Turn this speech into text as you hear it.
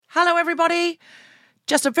Hello, everybody.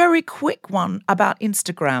 Just a very quick one about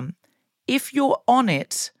Instagram. If you're on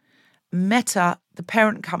it, Meta, the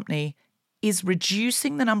parent company, is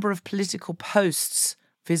reducing the number of political posts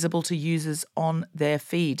visible to users on their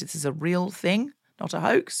feed. This is a real thing, not a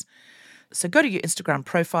hoax. So go to your Instagram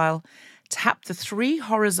profile, tap the 3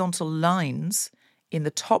 horizontal lines in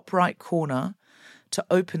the top right corner to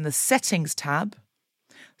open the Settings tab,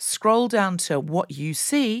 scroll down to What You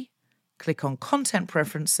See, click on Content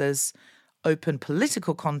Preferences, open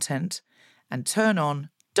Political Content, and turn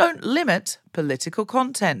on Don't Limit Political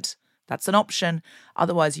Content. That's an option.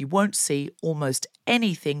 Otherwise, you won't see almost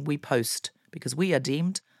anything we post because we are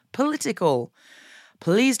deemed political.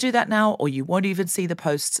 Please do that now, or you won't even see the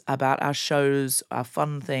posts about our shows, our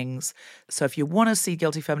fun things. So if you want to see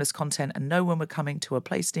Guilty Feminist content and know when we're coming to a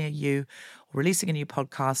place near you or releasing a new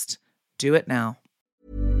podcast, do it now.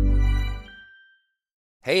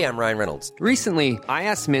 Hey, I'm Ryan Reynolds. Recently, I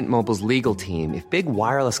asked Mint Mobile's legal team if big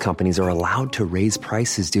wireless companies are allowed to raise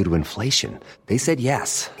prices due to inflation. They said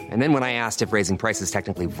yes. And then when I asked if raising prices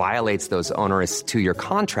technically violates those onerous 2-year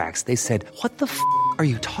contracts, they said, "What the f*** are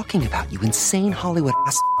you talking about, you insane Hollywood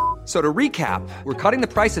ass?" So to recap, we're cutting the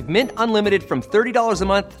price of Mint Unlimited from $30 a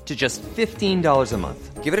month to just $15 a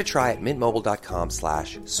month. Give it a try at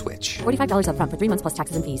mintmobile.com/switch. $45 up front for 3 months plus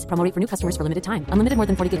taxes and fees. Promo rate for new customers for limited time. Unlimited more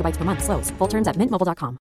than 40 gigabytes per month. Slows full terms at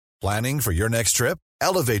mintmobile.com. Planning for your next trip?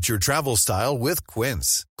 Elevate your travel style with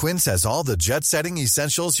Quince. Quince has all the jet-setting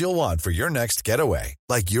essentials you'll want for your next getaway,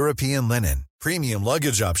 like European linen, premium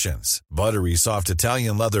luggage options, buttery soft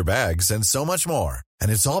Italian leather bags, and so much more. And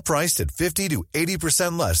it's all priced at 50 to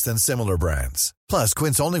 80% less than similar brands. Plus,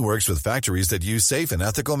 Quince only works with factories that use safe and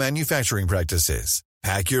ethical manufacturing practices.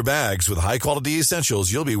 Pack your bags with high-quality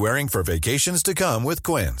essentials you'll be wearing for vacations to come with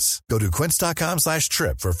Quince. Go to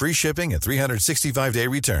quince.com/trip for free shipping and 365-day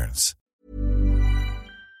returns.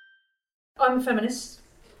 I'm a feminist,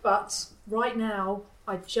 but right now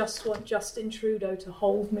I just want Justin Trudeau to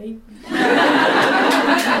hold me.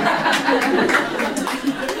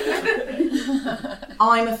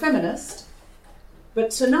 I'm a feminist, but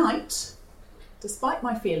tonight, despite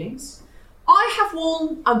my feelings, I have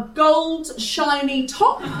worn a gold shiny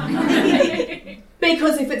top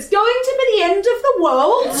because if it's going to be the end of the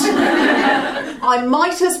world, I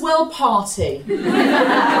might as well party.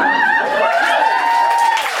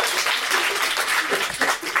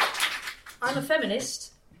 I'm a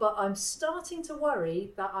feminist, but I'm starting to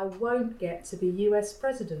worry that I won't get to be US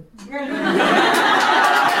president.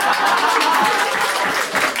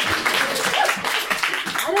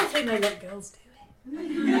 I don't think they let girls do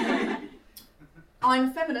it. I'm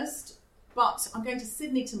a feminist, but I'm going to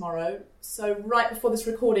Sydney tomorrow, so right before this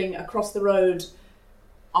recording, across the road,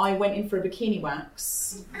 I went in for a bikini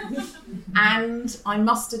wax, and I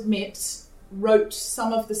must admit, wrote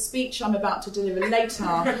some of the speech I'm about to deliver later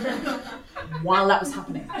while that was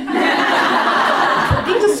happening.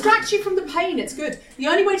 It distracts you from the pain, it's good. The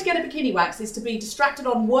only way to get a bikini wax is to be distracted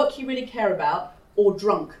on work you really care about or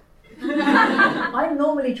drunk. I'm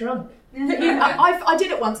normally drunk. I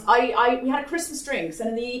did it once. We had a Christmas drinks, and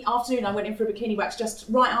in the afternoon I went in for a bikini wax just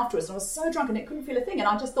right afterwards, and I was so drunk and it couldn't feel a thing, and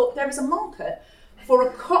I just thought there is a market for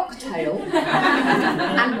a cocktail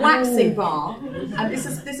and waxing bar, and this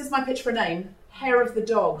is my pitch for a name: Hair of the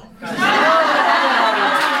Dog. Yeah.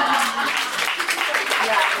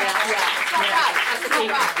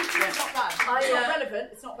 It's not bad. It's not relevant.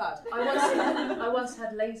 It's not bad. I once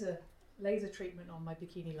had laser treatment on my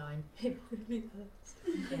bikini line. It really hurts.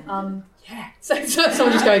 Yeah. So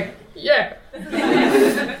someone just going, yeah.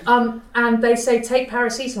 And they say take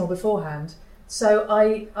paracetamol beforehand. So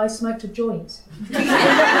I smoked a joint.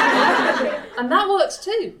 And that works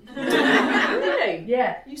too. Really?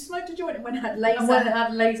 Yeah. You smoked a joint and when it had laser. And when it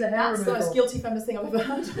had laser hair That's removal. the most guilty feminist thing I've ever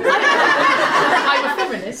heard. I'm a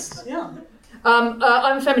feminist. Yeah. I'm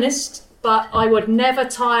a feminist, but I would never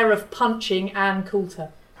tire of punching Ann Coulter.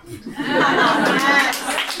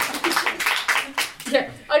 Yeah,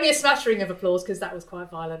 only a smattering of applause because that was quite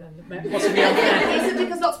violent and possibly unfair. Is it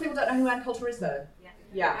because lots of people don't know who Ann Coulter is though?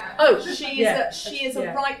 Yeah. Oh, she is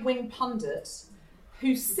a right-wing pundit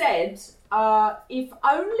who said if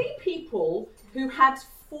only people who had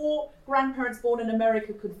 4 grandparents born in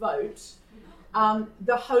America could vote,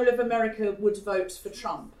 the whole of America would vote for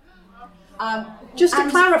Trump. Just to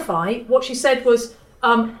clarify, what she said was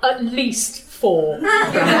at least 4.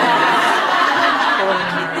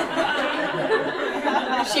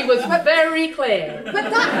 She was very clear. But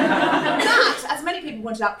that, as many people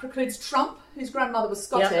pointed out, precludes Trump, whose grandmother was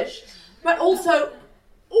Scottish, but also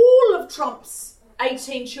all of Trump's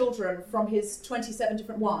 18 children from his 27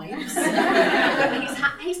 different wives.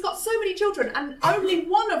 He's got so many children, and only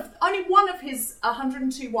one of his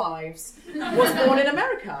 102 wives was born in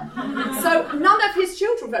America. So none of his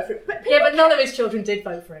children voted for it. But none of his children did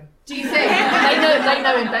vote for him. Do you think? They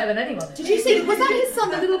know him better than anyone. Did you see? Was that his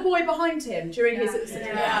son, the little boy behind him during his?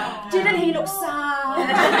 Didn't he look sad?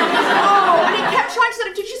 And he kept trying to sort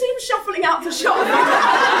of. Did you see him shuffling out the shop? He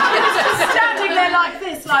was just standing there like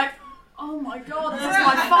this, like. Oh my God, this is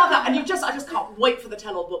my father. And I just can't wait for the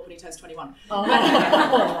tell-all book when he turns 21. Oh.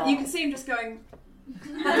 But you can see him just going,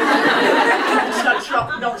 not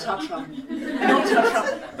Trump.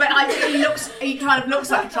 But he kind of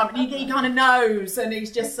looks like a Trump, and he kind of knows, and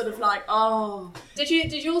he's just sort of like, oh. Did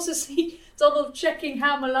you also see Donald checking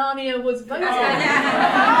how Melania was voting? That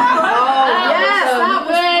was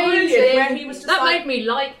brilliant. Where he was just made me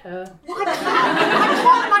like her. I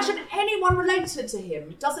can't imagine anyone related to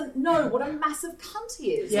him doesn't know what a massive cunt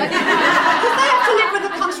he is. Yeah. Because they have to live with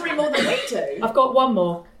the country more than we do. I've got one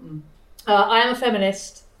more. I am a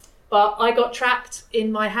feminist, but I got trapped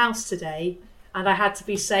in my house today and I had to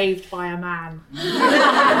be saved by a man.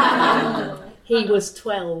 He was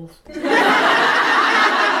 12.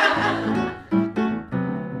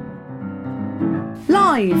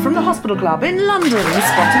 Live from the Hospital Club in London,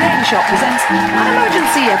 Spontaneity Shop presents an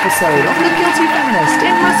emergency episode of The Guilty Feminist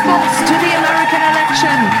in response to the American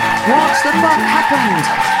election. What the fuck happened?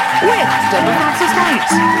 With Deborah Francis White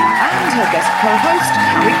and her guest co-host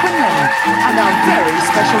Carrie Quinlan and our very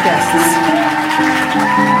special guests.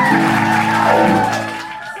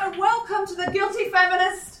 So welcome to The Guilty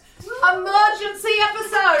Feminist emergency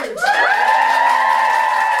episode.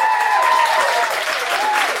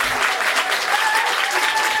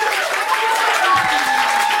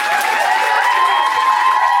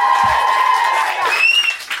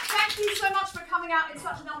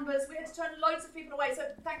 We had to turn loads of people away, so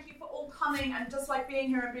thank you for all coming and just like being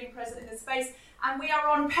here and being present in this space. And we are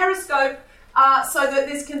on Periscope so that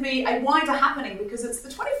this can be a wider happening because it's the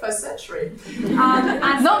 21st century.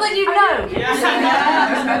 Not that you know.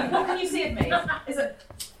 What can you see of me?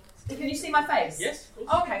 Can you see my face? Yes.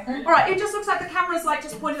 Okay. All right. It just looks like the camera's like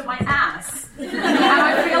just pointed at my ass, and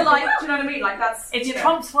I feel like, do you know what I mean? Like that's. It's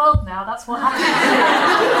Trump's world now. That's what happens. Do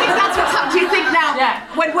you think that's what's happening? Do you think now,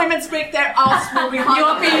 when women speak, their ass will be high? You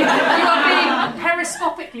are being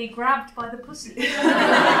periscopically grabbed by the pussy. Yay!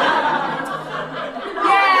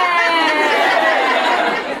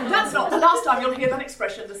 That's not the last time you'll hear that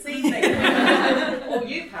expression this evening. Or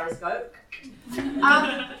you, Periscope.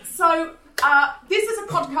 This is a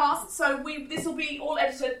podcast, so this will be all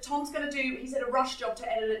edited. Tom's going to he did a rush job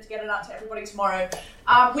to edit it, to get it out to everybody tomorrow.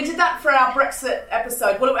 We did that for our Brexit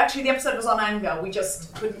episode. Well, actually, the episode was on anger. We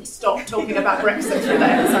just couldn't stop talking about Brexit through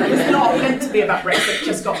that episode. It's not meant to be about Brexit, it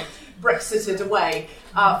just got Brexited away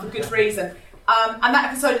for good reason. And that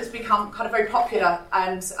episode has become kind of very popular,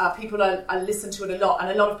 and people are listen to it a lot. And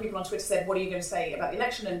a lot of people on Twitter said, what are you going to say about the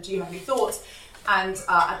election, and do you have any thoughts? And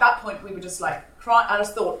at that point, we were just like, I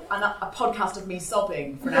just thought a podcast of me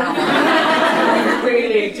sobbing for an hour.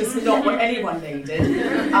 Really just not what anyone needed.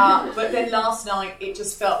 But then last night, it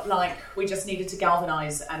just felt like we just needed to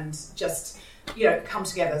galvanise and just, come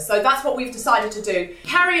together. So that's what we've decided to do.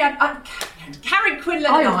 Carrie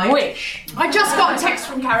Quinlan and I wish. I just got a text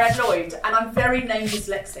from Carrie Ann Lloyd, and I'm very name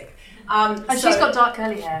dyslexic. And she's got dark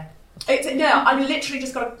curly hair. I literally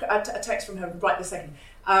just got a text from her right this second.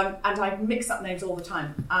 And I mix up names all the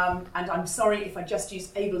time. And I'm sorry if I just use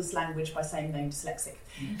ableist language by saying name dyslexic.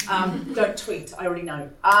 Don't tweet, I already know.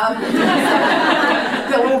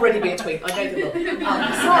 There'll already be a tweet, I know there will.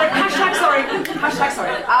 Sorry, hashtag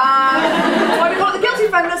sorry. Why we call it The Guilty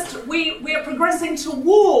Feminist, we are progressing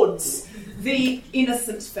towards the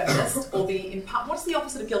innocent feminist, or what's the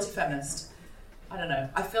opposite of guilty feminist? I don't know.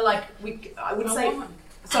 I feel like I would say... Woman.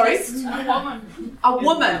 Sorry? A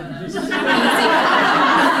woman. Easy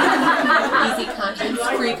conscience,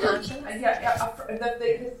 free conscience.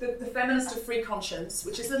 The feminist of free conscience,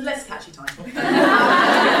 which is a less catchy title. I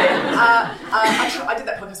did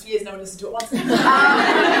that podcast for years, no one listened to it once.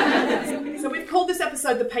 So we've called this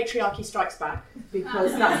episode The Patriarchy Strikes Back,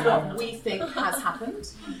 because that's what we think has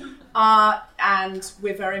happened. And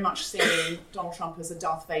we're very much seeing Donald Trump as a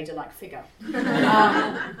Darth Vader-like figure.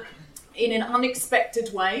 In an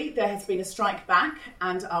unexpected way, there has been a strike back,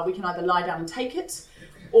 and we can either lie down and take it,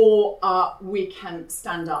 or we can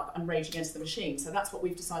stand up and rage against the machine. So that's what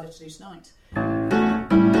we've decided to do tonight.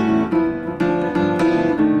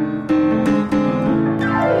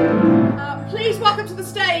 Please welcome to the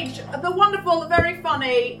stage the wonderful, the very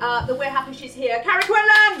funny, the We're Happy She's Here, Carrie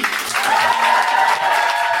Quinlan!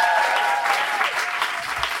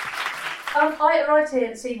 I arrived here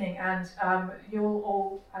this evening, and you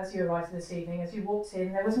all, as you arrived this evening, as you walked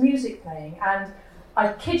in, there was music playing, and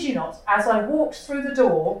I kid you not, as I walked through the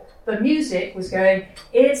door, the music was going,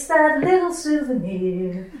 "It's that little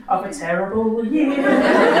souvenir of a terrible year."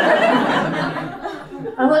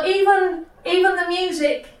 And well, even the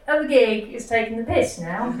music of the gig is taking the piss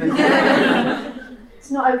now. It's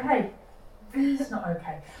not okay. It's not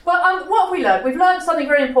okay. But what have we learned? We've learned something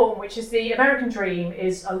very important, which is the American dream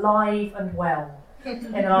is alive and well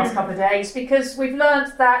in the last couple of days, because we've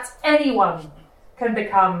learned that anyone can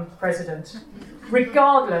become president,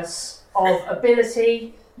 regardless of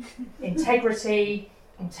ability, integrity,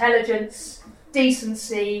 intelligence,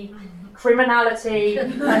 decency, criminality,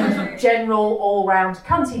 and general all-round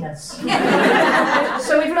cuntiness.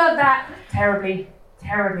 So we've learned that terribly,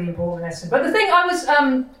 terribly important lesson. But the thing I was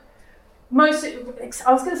most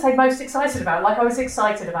excited about, like I was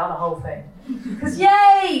excited about the whole thing. Because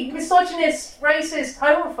yay, misogynist, racist,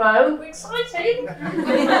 homophobe, exciting.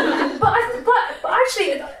 but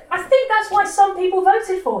actually, I think that's why some people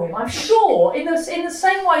voted for him. I'm sure, in the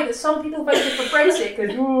same way that some people voted for Brexit,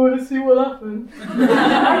 because, let's see what happens.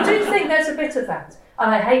 I do think there's a bit of that.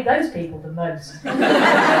 And I hate those people the most.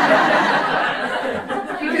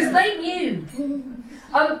 Because they knew.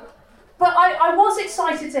 But I was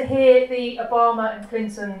excited to hear the Obama and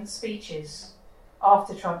Clinton speeches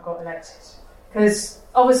after Trump got elected. Because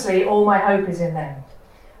obviously all my hope is in them.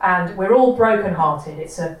 And we're all broken-hearted.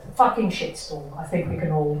 It's a fucking shitstorm. I think we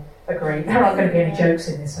can all agree. There aren't going to be any jokes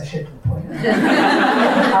in this, I should point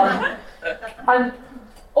out. And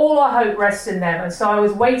all our hope rests in them. And so I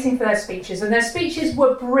was waiting for their speeches. And their speeches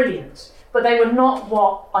were brilliant. But they were not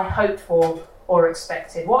what I hoped for or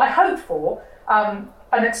expected. What I hoped for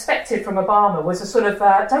and expected from Obama was a sort of,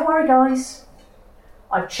 don't worry guys,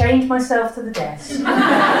 I've chained myself to the desk.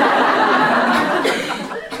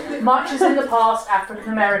 Much as in the past,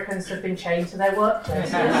 African Americans have been chained to their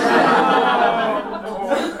workplaces.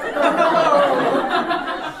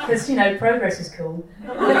 Because, progress is cool.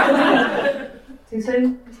 Too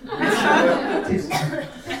soon? Too soon.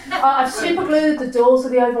 I've superglued the doors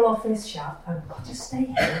of the Oval Office shut, and I'll just stay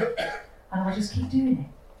here, and I'll just keep doing it.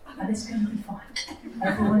 And it's going to be fine.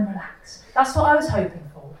 Everyone relax. That's what I was hoping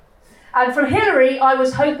for. And from Hillary, I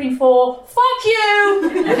was hoping for, fuck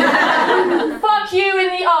you! Fuck you in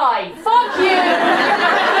the eye. Fuck you!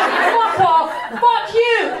 Fuck off! Fuck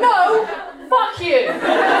you! No! Fuck you!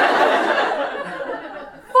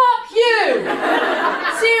 Fuck you!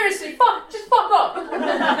 Seriously, just fuck off.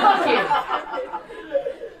 Fuck you.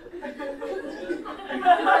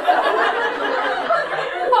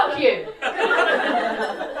 Fuck you.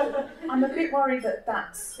 I'm a bit worried that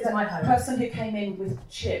that's the person who came in with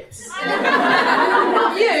chips.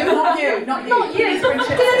 Not you. Not you. Not you. Did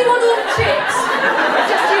anyone order chips?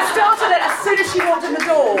 You started it as soon as she walked in the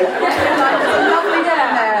door. There's a lovely man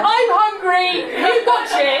there. I'm hungry. You've got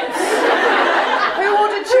chips. Who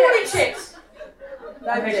ordered chips? Who ordered chips?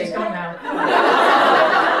 Nobody. She's gone now.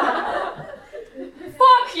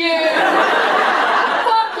 Fuck you.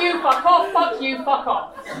 Fuck you. Fuck off. Fuck you. Fuck off.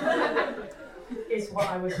 Is what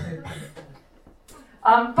I was hoping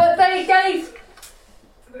for. But they gave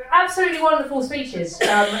absolutely wonderful speeches,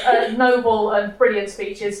 noble and brilliant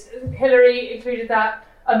speeches. Hillary included that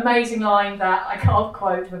amazing line that I can't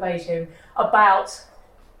quote verbatim about,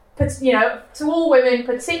 to all women,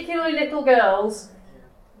 particularly little girls,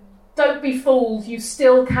 don't be fooled, you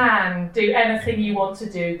still can do anything you want to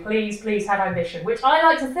do. Please, please have ambition, which I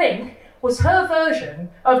like to think was her version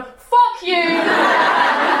of fuck you!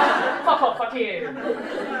 Fuck off, fuck you.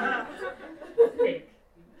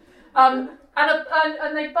 And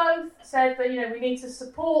they both said that, we need to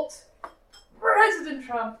support President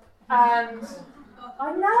Trump, and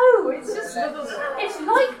I know, it's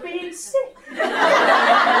like being sick. Isn't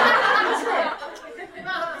it?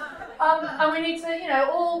 And we need to,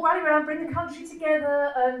 all rally around, bring the country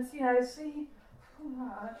together, and, see.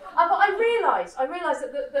 But I realised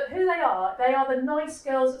that who they are the nice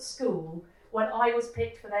girls at school when I was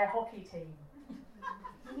picked for their hockey team.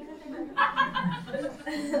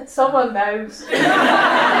 Someone knows.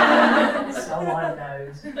 Someone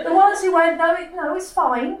knows. The ones who went, no, it's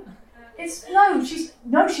fine.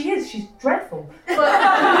 She is. She's dreadful.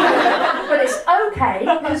 But it's okay,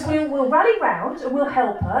 because we'll rally round and we'll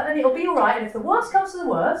help her, and it'll be all right. And if the worst comes to the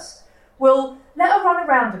worst, we'll let her run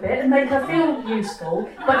around a bit and make her feel useful,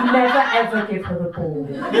 but never ever give her the ball.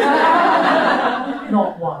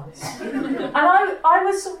 Not once. And I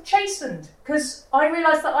was sort of chastened, because I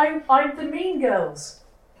realised that I'm the mean girls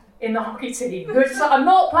in the hockey team. Who are just like, I'm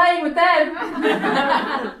not playing with them.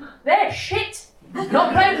 They're shit.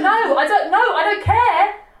 Not playing. No, I don't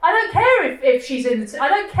care. I don't care if she's in the... I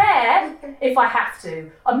don't care if I have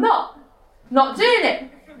to. I'm not doing it.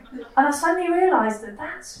 And I suddenly realised that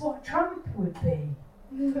that's what Trump would be.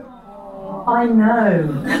 I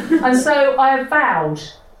know. And so I have vowed,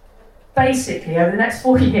 basically, over the next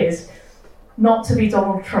 4 years, not to be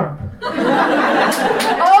Donald Trump.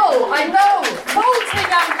 Oh, I know!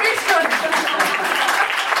 Vaulting ambition!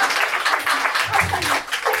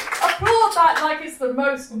 Applaud that like it's the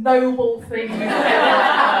most noble thing you've ever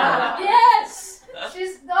done. Yes!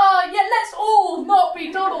 Let's all not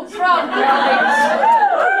be Donald Trump, guys.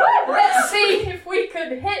 Let's see if we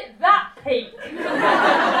can hit that peak.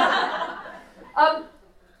 I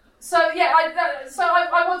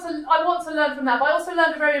want to learn from that, but I also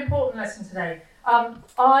learned a very important lesson today. I've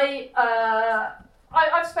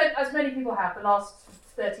spent, as many people have, the last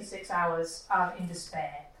 36 hours in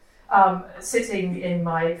despair, sitting in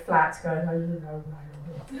my flat going,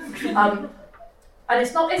 and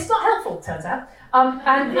it's not helpful, it turns out.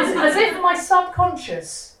 And it's as if my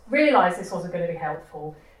subconscious realised this wasn't going to be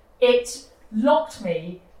helpful. It locked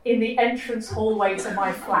me in the entrance hallway to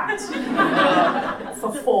my flat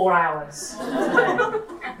for 4 hours.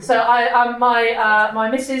 So my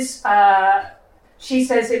missus, she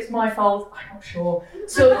says it's my fault, I'm not sure,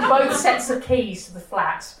 took both sets of keys to the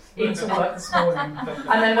flat into work this morning.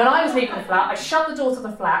 And then when I was leaving the flat, I shut the door to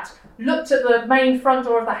the flat, looked at the main front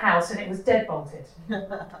door of the house, and it was deadbolted.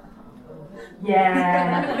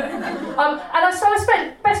 Yeah. And so I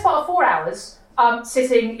spent the best part of 4 hours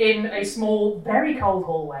sitting in a small, very cold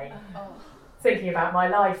hallway, thinking about my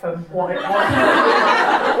life and what it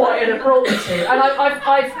had brought me to. And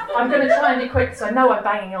I'm going to try and be quick because I know I'm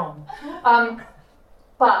banging on.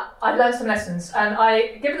 But I've learned some lessons, and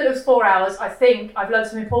given that it was 4 hours, I think I've learned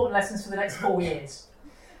some important lessons for the next 4 years.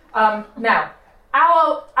 Now,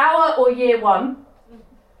 hour or year one,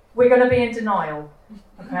 we're going to be in denial.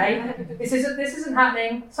 Okay, this isn't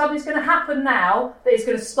happening. Something's going to happen now that is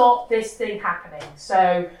going to stop this thing happening.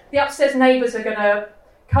 So the upstairs neighbours are going to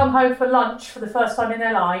come home for lunch for the first time in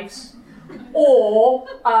their lives, or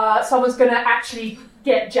someone's going to actually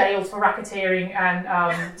get jailed for racketeering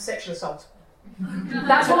and sexual assault.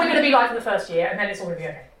 That's what we're going to be like for the first year, and then it's all going to be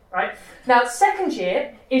okay, right? Now, second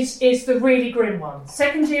year is the really grim one.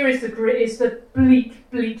 Second year is the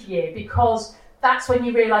bleak year, because that's when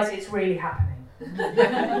you realise it's really happening.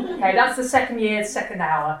 Okay, that's the second year, second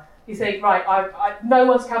hour. You think, right, no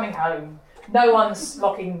one's coming home, no one's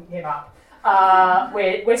locking him up.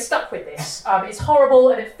 We're stuck with this. It's horrible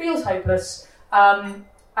and it feels hopeless. And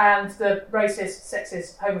the racist,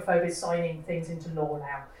 sexist, homophobe is signing things into law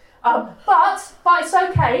now. But it's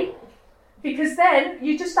okay, because then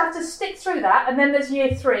you just have to stick through that, and then there's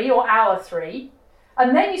year 3 or hour 3,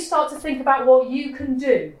 and then you start to think about what you can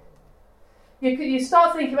do. You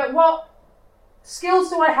start thinking about what skills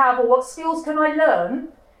do I have, or what skills can I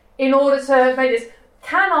learn in order to make this.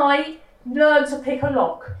 Can I learn to pick a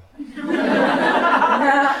lock? Can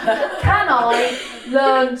I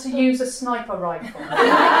learn to use a sniper rifle?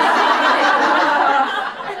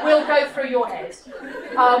 Will go through your head.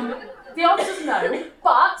 The answer's no,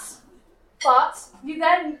 but you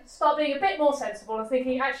then start being a bit more sensible and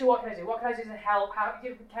thinking, actually, what can I do? What can I do to help? How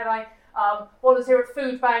can I volunteer at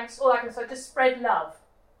food banks? All that kind of stuff. Just spread love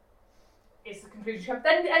is the conclusion.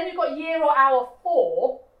 Then you've got year or hour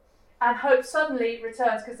 4, and hope suddenly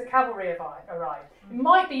returns because the cavalry arrive. It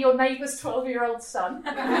might be your neighbour's 12-year-old son,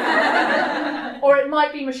 or it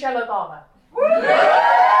might be Michelle Obama.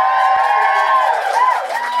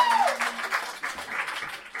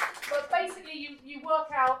 But basically, you work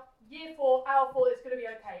out year 4, hour 4, it's going to be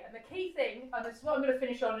okay. And the key thing, and this is what I'm going to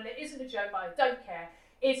finish on, and it isn't a joke, but I don't care,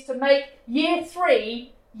 is to make year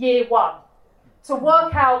 3 year 1. To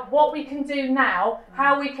work out what we can do now,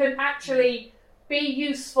 how we can actually be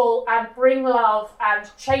useful and bring love and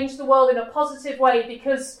change the world in a positive way,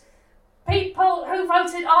 because people who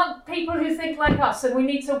voted aren't people who think like us, and we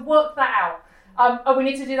need to work that out. And we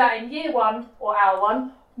need to do that in year 1 or hour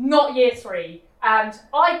 1, not year 3. And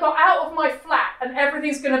I got out of my flat and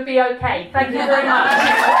everything's going to be okay. Thank you very much.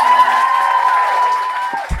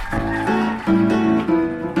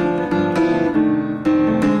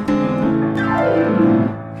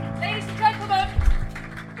 Ladies and gentlemen,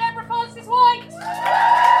 Deborah Francis White. So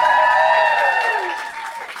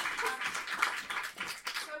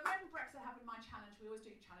when Brexit happened, my challenge, we always do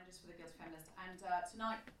challenges for the Guilty Feminist, and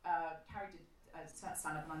tonight Carrie did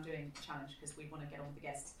stand up and I'm doing a challenge because we want to get on with the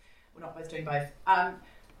guests. We're not both doing both. And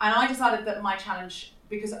I decided that my challenge,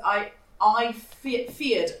 because I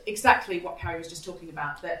feared exactly what Carrie was just talking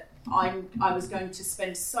about, that I was going to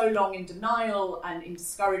spend so long in denial and in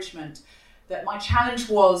discouragement, that my challenge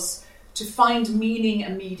was to find meaning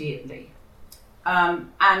immediately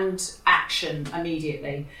and action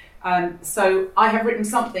immediately. So I have written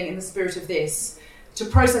something in the spirit of this to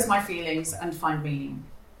process my feelings and find meaning.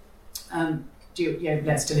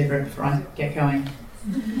 Let's deliver it before I get going.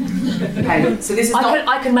 Okay, so this is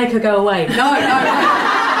I can make her go away. No.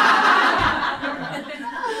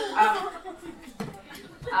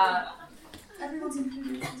 Everyone's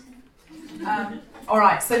included. All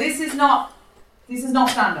right, so this is not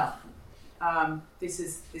stand up. This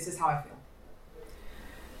is how I feel.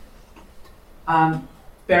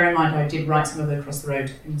 Bear in mind, I did write some of it across the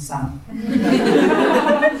road in the salon.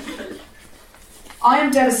 I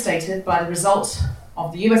am devastated by the result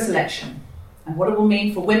of the US election and what it will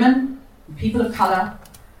mean for women and people of colour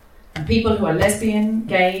and people who are lesbian,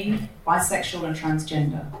 gay, bisexual and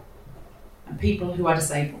transgender and people who are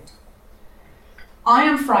disabled. I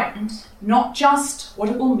am frightened not just what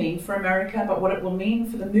it will mean for America, but what it will mean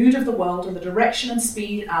for the mood of the world and the direction and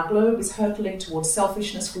speed our globe is hurtling towards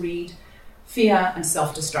selfishness, greed, fear and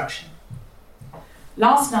self-destruction.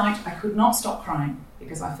 Last night I could not stop crying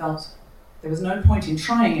because I felt there was no point in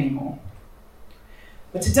trying anymore.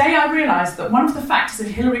 But today I realised that one of the factors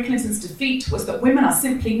in Hillary Clinton's defeat was that women are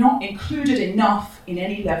simply not included enough in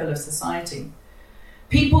any level of society.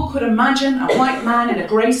 People could imagine a white man in a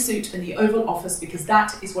grey suit in the Oval Office because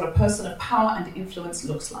that is what a person of power and influence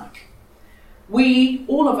looks like. We,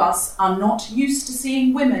 all of us, are not used to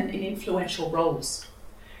seeing women in influential roles.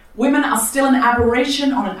 Women are still an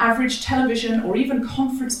aberration on an average television or even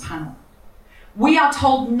conference panel. We are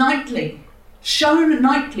told nightly, shown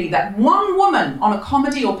nightly, that one woman on a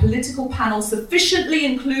comedy or political panel sufficiently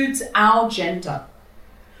includes our gender.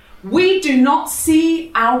 We do not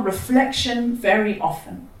see our reflection very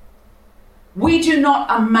often. We do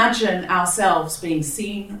not imagine ourselves being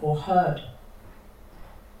seen or heard.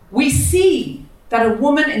 We see that a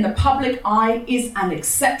woman in the public eye is an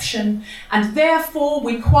exception, and therefore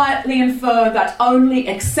we quietly infer that only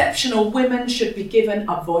exceptional women should be given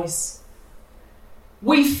a voice.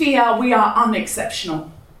 We fear we are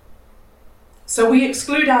unexceptional. So we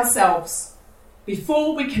exclude ourselves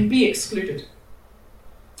before we can be excluded.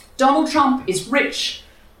 Donald Trump is rich,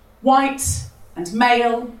 white, and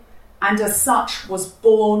male, and as such was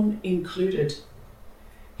born included.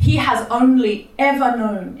 He has only ever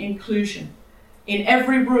known inclusion in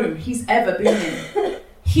every room he's ever been in.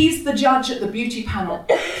 He's the judge at the beauty panel.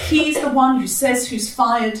 He's the one who says who's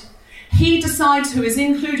fired. He decides who is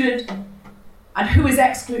included and who is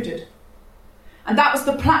excluded. And that was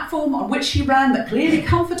the platform on which he ran that clearly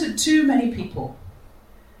comforted too many people.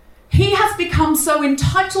 He has become so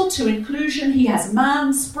entitled to inclusion, he has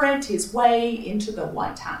man-spread his way into the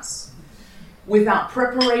White House without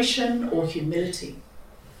preparation or humility.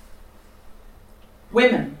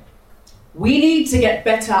 Women, we need to get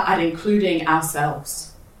better at including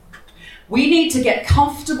ourselves. We need to get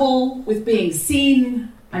comfortable with being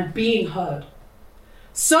seen and being heard.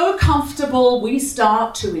 So comfortable we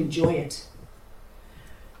start to enjoy it.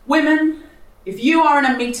 Women, if you are in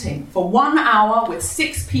a meeting for 1 hour with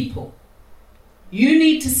 6 people, you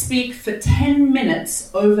need to speak for 10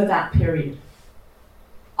 minutes over that period.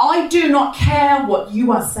 I do not care what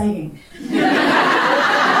you are saying.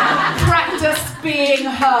 Practice being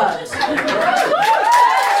heard.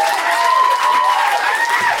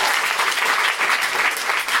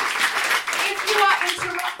 If you are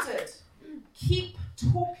interrupted, keep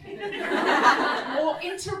talking. Or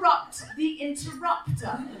interrupt the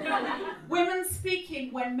interrupter. Women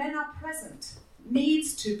speaking when men are present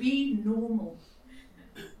needs to be normal.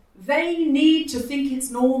 They need to think it's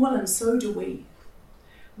normal, and so do we.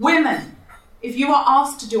 Women, if you are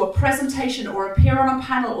asked to do a presentation or appear on a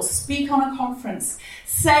panel or speak on a conference,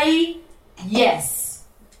 say yes.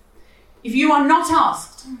 If you are not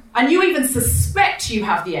asked, and you even suspect you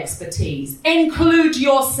have the expertise, include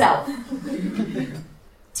yourself.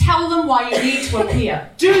 Tell them why you need to appear.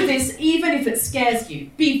 Do this even if it scares you.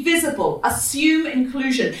 Be visible. Assume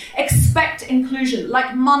inclusion. Expect inclusion.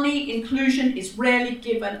 Like money, inclusion is rarely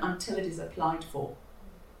given until it is applied for.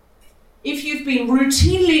 If you've been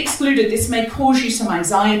routinely excluded, this may cause you some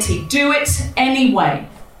anxiety. Do it anyway.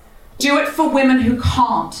 Do it for women who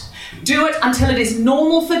can't. Do it until it is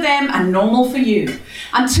normal for them and normal for you.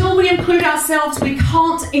 Until we include ourselves, we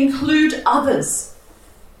can't include others.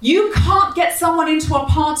 You can't get someone into a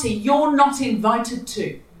party you're not invited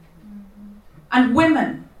to. And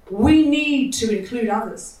women, we need to include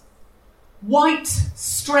others. White,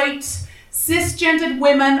 straight, cisgendered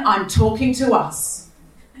women, I'm talking to us.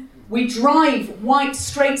 We drive white,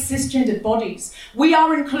 straight, cisgendered bodies. We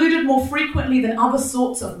are included more frequently than other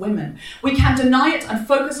sorts of women. We can deny it and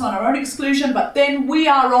focus on our own exclusion, but then we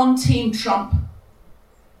are on Team Trump.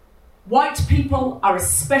 White people are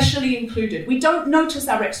especially included. We don't notice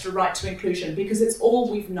our extra right to inclusion because it's all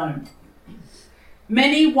we've known.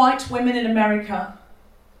 Many white women in America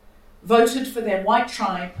voted for their white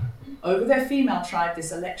tribe over their female tribe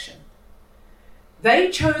this election. They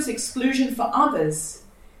chose exclusion for others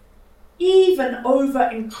even over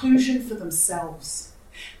inclusion for themselves.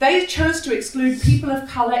 They chose to exclude people of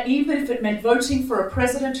colour even if it meant voting for a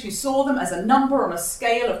president who saw them as a number on a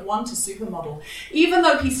scale of 1 to supermodel, even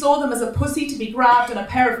though he saw them as a pussy to be grabbed and a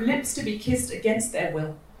pair of lips to be kissed against their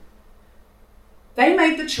will. They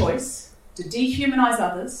made the choice to dehumanise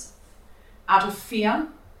others out of fear,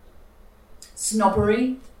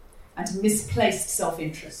 snobbery, and misplaced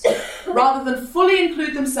self-interest, rather than fully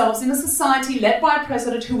include themselves in a society led by a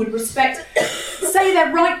president who would respect, say,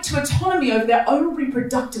 their right to autonomy over their own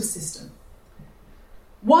reproductive system.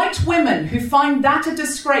 White women who find that a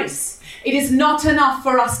disgrace, it is not enough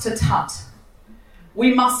for us to tut.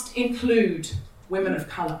 We must include women of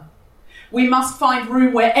colour. We must find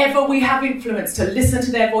room wherever we have influence to listen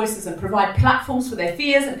to their voices and provide platforms for their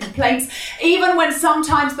fears and complaints, even when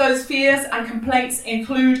sometimes those fears and complaints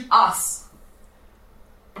include us.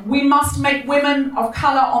 We must make women of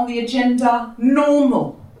colour on the agenda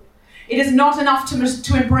normal. It is not enough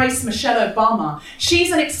to embrace Michelle Obama.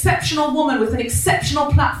 She's an exceptional woman with an exceptional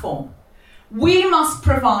platform. We must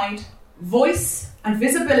provide voice and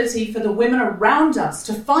visibility for the women around us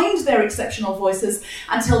to find their exceptional voices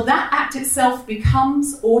until that act itself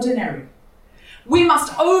becomes ordinary. We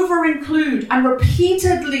must over-include and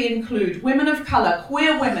repeatedly include women of colour,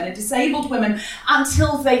 queer women and disabled women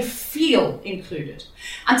until they feel included,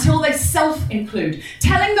 until they self-include.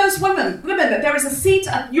 Telling those women that there is a seat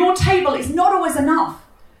at your table is not always enough.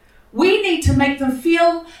 We need to make them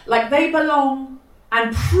feel like they belong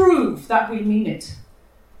and prove that we mean it.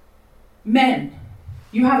 Men,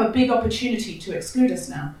 you have a big opportunity to exclude us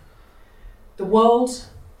now. The world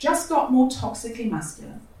just got more toxically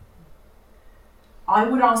masculine. I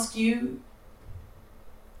would ask you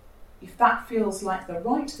if that feels like the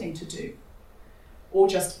right thing to do, or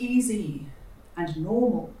just easy and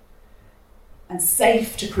normal and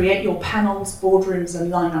safe to create your panels, boardrooms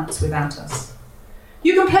and lineups without us.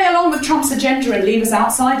 You can play along with Trump's agenda and leave us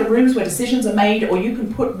outside the rooms where decisions are made, or you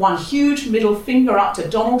can put one huge middle finger up to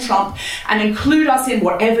Donald Trump and include us in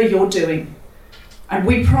whatever you're doing. And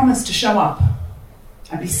we promise to show up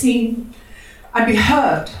and be seen and be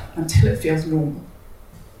heard until it feels normal.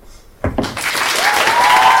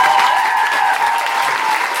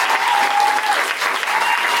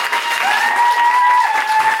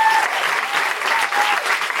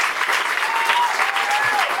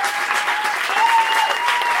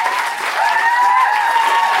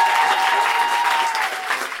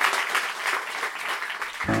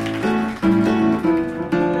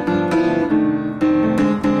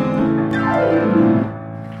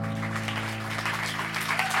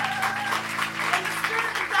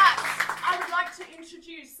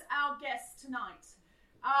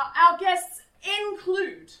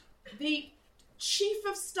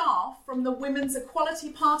 Women's Equality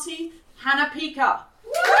Party, Hannah Peaker.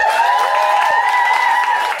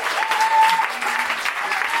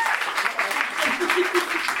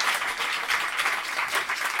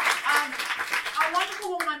 A wonderful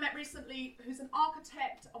woman I met recently who's an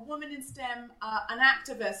architect, a woman in STEM, an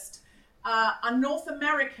activist, a North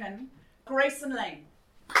American, Grayson Lane.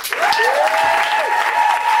 A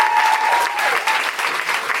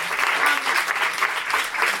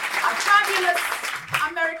fabulous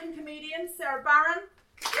American comedian, Sarah Barron.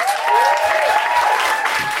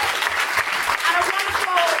 And a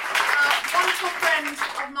wonderful friend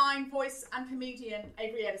of mine, voice and comedian,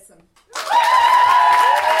 Avery Edison.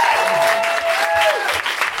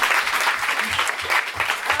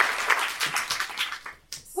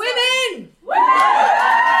 Women!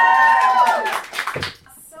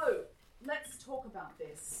 So, let's talk about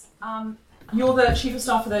this. You're the Chief of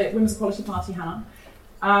Staff for the Women's Equality Party, Hannah.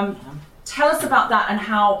 Tell us about that and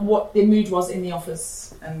what the mood was in the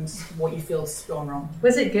office and what you feel's gone wrong.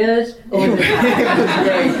 Was it good? It was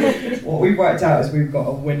great. What we've worked out is we've got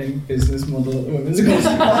a winning business model at the Women's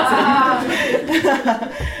Equality Party.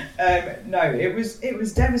 No, it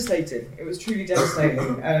was devastating. It was truly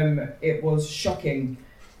devastating. It was shocking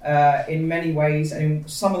in many ways, and in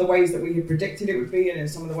some of the ways that we had predicted it would be, and in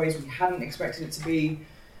some of the ways we hadn't expected it to be.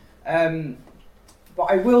 But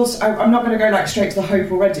I'm not going to go straight to the hope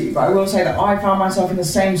already, but I will say that I found myself in the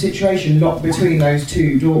same situation, locked between those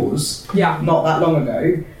two doors, not that long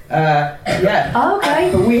ago. Yeah. Oh,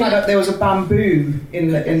 okay. But there was a bamboo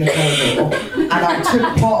in the corridor, and I took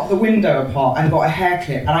part of the window apart and got a hair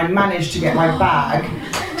clip, and I managed to get my bag,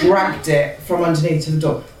 dragged it from underneath to the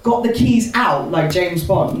door, got the keys out like James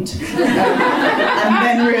Bond, and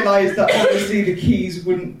then realised that obviously the keys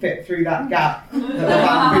wouldn't fit through that gap that the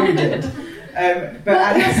bamboo did. But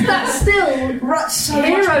that's still so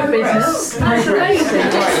hero business. That's amazing.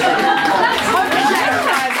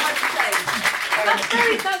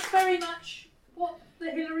 That's very much what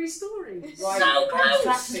the Hillary story is. Right, So close!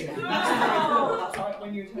 Exactly. That's right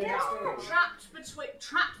when you tell that story.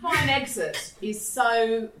 Trapped by an exit is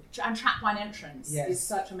so, and trapped by an entrance Yes. is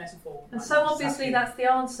such a metaphor. And so obviously that's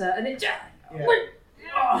the answer. And it. Yeah.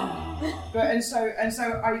 But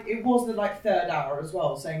it was the third hour as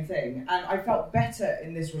well, same thing, and I felt better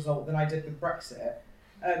in this result than I did with Brexit,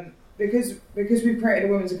 because we've created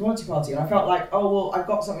a women's equality party, and I felt like, oh well, I've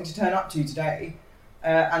got something to turn up to today,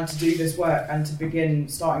 and to do this work and to begin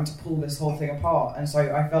starting to pull this whole thing apart, and so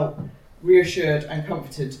I felt reassured and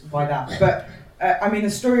comforted by that. But the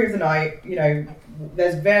story of the night,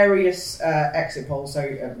 there's various exit polls, so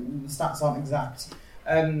the stats aren't exact.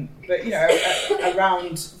 But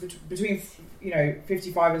around between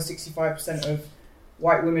 55 and 65% of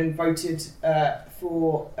white women voted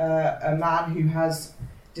for a man who has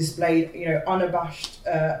displayed unabashed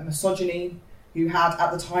misogyny, who had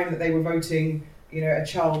at the time that they were voting a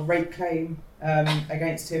child rape claim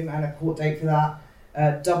against him and a court date for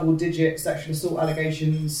that, double-digit sexual assault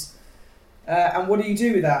allegations, and what do you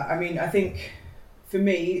do with that? I think for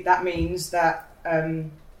me that means that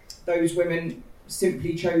those women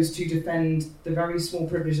simply chose to defend the very small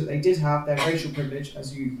privilege that they did have, their racial privilege,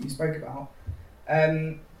 as you spoke about,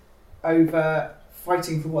 over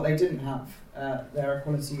fighting for what they didn't have, their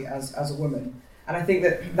equality as a woman. And I think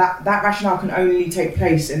that rationale can only take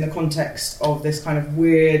place in the context of this kind of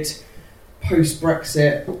weird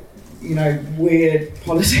post-Brexit, weird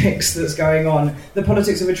politics that's going on. The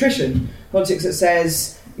politics of attrition, politics that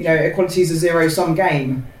says, equality is a zero-sum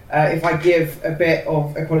game. If I give a bit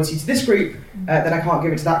of equality to this group, then I can't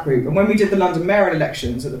give it to that group. And when we did the London mayoral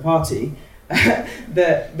elections at the party,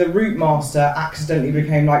 the route master accidentally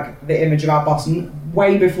became the image of our bus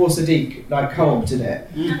way before Sadiq co-opted it,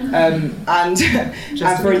 and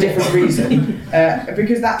for a different reason,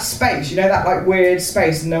 because that space, that weird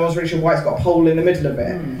space, and no one's really sure why it's got a hole in the middle of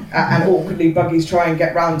it, and awkwardly buggies try and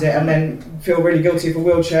get round it, and then feel really guilty if a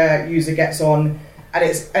wheelchair user gets on.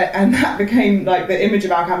 And that became the image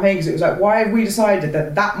of our campaign, because it was why have we decided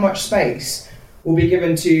that much space will be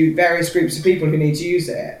given to various groups of people who need to use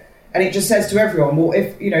it? And it just says to everyone, well,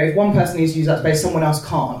 if one person needs to use that space, someone else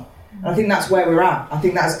can't. And I think that's where we're at. I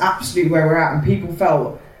think that's absolutely where we're at. And people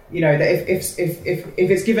felt, that if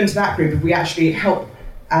it's given to that group, if we actually help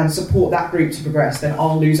and support that group to progress, then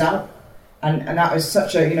I'll lose out. And that was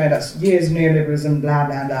such a, that's years of neoliberalism, blah,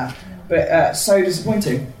 blah, blah. But so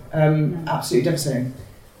disappointing. Absolutely devastating.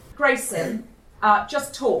 Grayson,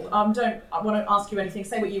 just talk. I want to ask you anything.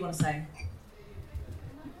 Say what you want to say.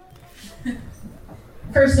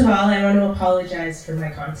 First of all, I want to apologise for my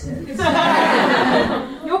continence.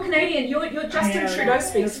 You're Canadian. You're Justin Trudeau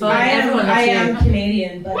speaks for I everyone. I am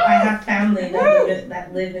Canadian, but I have family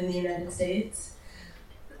that live in the United States.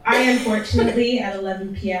 I unfortunately, at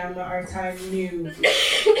 11 p.m. our time, knew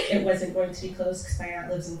it wasn't going to be close because my aunt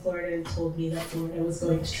lives in Florida and told me that Florida was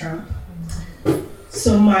going to Trump.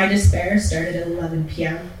 So my despair started at 11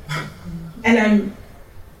 p.m. And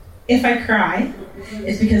if I cry,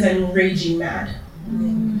 it's because I'm raging mad.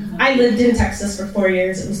 I lived in Texas for 4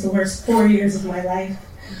 years. It was the worst 4 years of my life.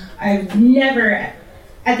 I've never,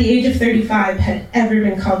 at the age of 35, had ever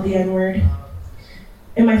been called the N-word.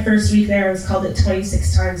 In my first week there, I was called it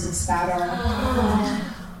 26 times and spat on.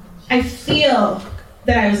 I feel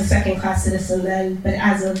that I was a second-class citizen then, but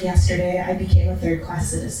as of yesterday, I became a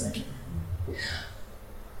third-class citizen.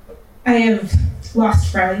 I have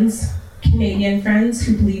lost friends, Canadian friends,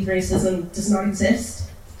 who believe racism does not exist.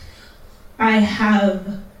 I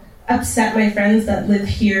have upset my friends that live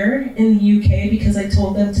here in the UK because I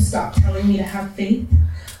told them to stop telling me to have faith.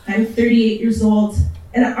 I'm 38 years old,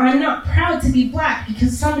 and I'm not proud to be Black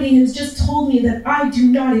because somebody has just told me that I do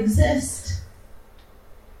not exist.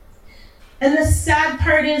 And the sad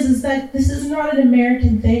part is that this is not an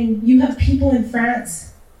American thing. You have people in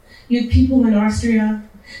France, you have people in Austria,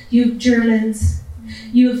 you have Germans,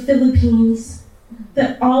 you have Philippines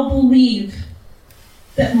that all believe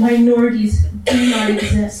that minorities do not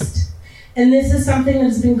exist. And this is something that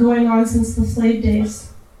has been going on since the slave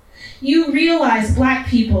days. You realize Black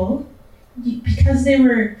people, because they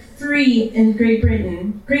were free in Great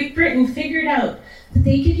Britain figured out that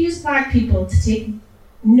they could use Black people to take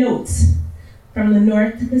notes from the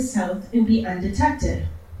north to the south and be undetected.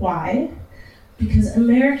 Why? Because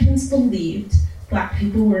Americans believed Black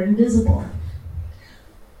people were invisible.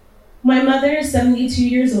 My mother is 72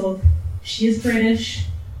 years old. She is British.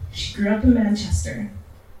 She grew up in Manchester.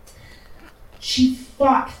 She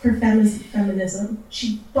fought for feminism.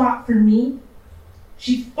 She fought for me.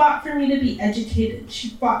 She fought for me to be educated. She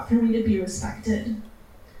fought for me to be respected.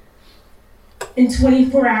 In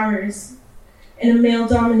 24 hours, in a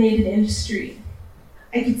male-dominated industry,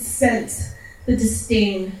 I could sense the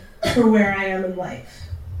disdain for where I am in life.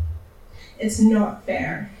 It's not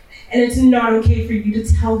fair. And it's not okay for you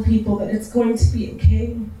to tell people that it's going to be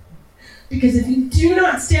okay. Because if you do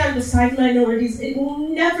not stand beside minorities, it will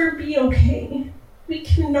never be okay. We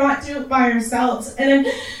cannot do it by ourselves. And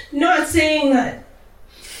I'm not saying that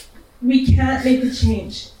we can't make a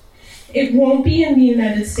change. It won't be in the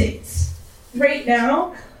United States. Right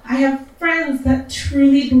now, I have friends that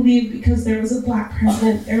truly believe because there was a Black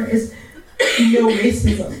president, there is no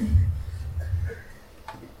racism.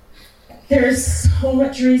 There is so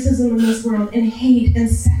much racism in this world, and hate and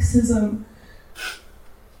sexism.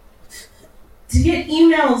 To get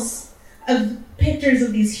emails of pictures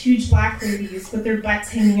of these huge Black ladies with their butts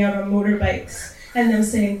hanging out on motorbikes and them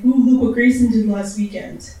saying, "Ooh, look what Grayson did last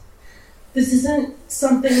weekend." This isn't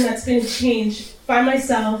something that's going to change by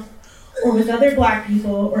myself or with other Black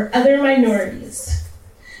people or other minorities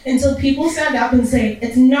until people stand up and say,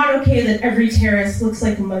 it's not okay that every terrorist looks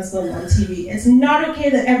like a Muslim on TV. It's not okay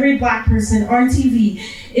that every Black person on TV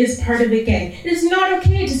is part of a gang. It is not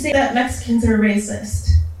okay to say that Mexicans are racist.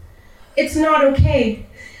 It's not okay.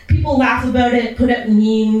 People laugh about it, put up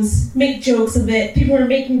memes, make jokes of it. People are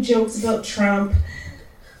making jokes about Trump.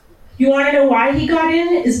 You want to know why he got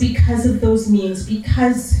in? Is because of those memes,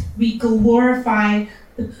 because we glorify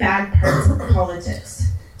the bad parts of politics.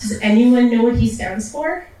 Does anyone know what he stands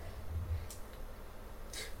for?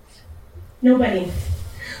 Nobody.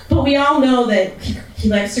 But we all know that he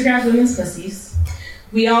likes to grab women's pussies.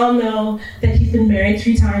 We all know that he's been married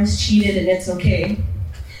 3 times, cheated, and it's okay.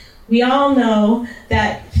 We all know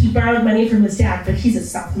that he borrowed money from his dad, but he's a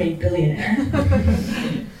self-made billionaire.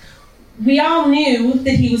 We all knew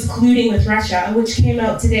that he was colluding with Russia, which came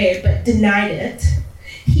out today, but denied it.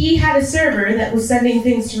 He had a server that was sending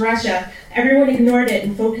things to Russia. Everyone ignored it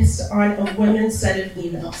and focused on a woman's set of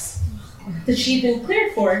emails that she'd been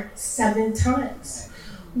cleared for 7 times.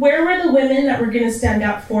 Where were the women that were going to stand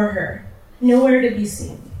up for her? Nowhere to be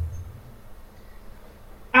seen.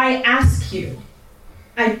 I ask you,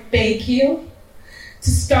 I beg you,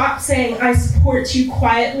 to stop saying I support you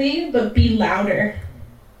quietly, but be louder.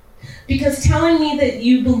 Because telling me that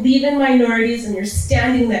you believe in minorities and you're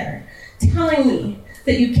standing there, telling me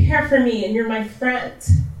that you care for me and you're my friend,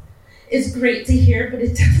 is great to hear, but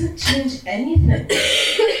it doesn't change anything.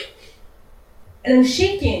 And I'm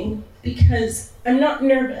shaking because I'm not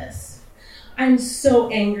nervous. I'm so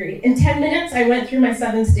angry. In 10 minutes, I went through my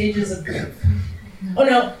 7 stages of grief. Oh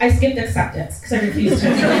no, I skipped acceptance because I refused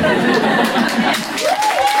to accept.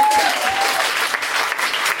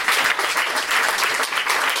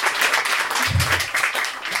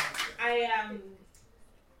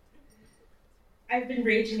 I've been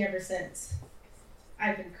raging ever since.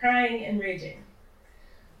 I've been crying and raging.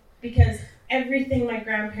 Because everything my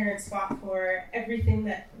grandparents fought for, everything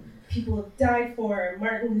that people have died for,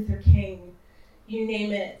 Martin Luther King, you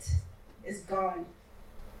name it, is gone.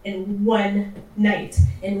 In one night,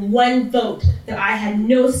 in one vote that I had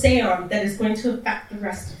no say on that is going to affect the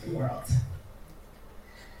rest of the world.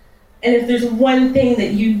 And if there's one thing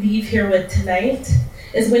that you leave here with tonight,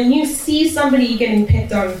 is when you see somebody getting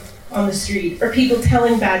picked on the street, or people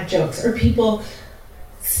telling bad jokes, or people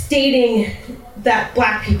stating that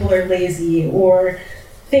Black people are lazy, or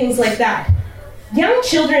things like that. Young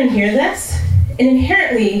children hear this and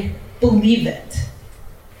inherently believe it.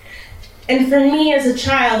 And for me as a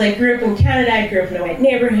child, I grew up in Canada, I grew up in a white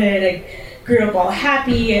neighborhood, I grew up all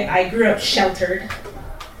happy, I grew up sheltered.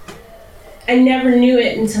 I never knew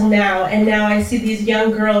it until now, and now I see these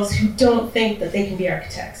young girls who don't think that they can be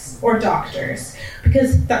architects or doctors,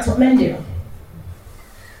 because that's what men do.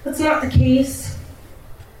 That's not the case.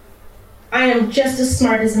 I am just as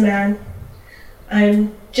smart as a man.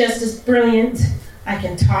 I'm just as brilliant. I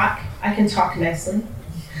can talk nicely.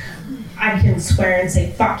 I can swear and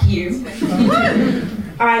say, fuck you.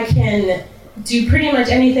 I can do pretty much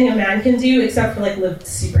anything a man can do, except for lift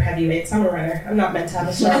super heavy weights. I'm a runner. I'm not meant to have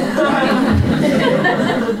a strong body.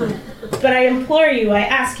 But I implore you, I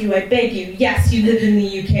ask you, I beg you, yes, you live in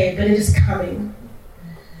the UK, but it is coming.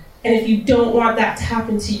 And if you don't want that to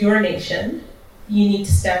happen to your nation, you need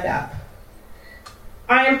to stand up.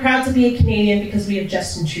 I am proud to be a Canadian because we have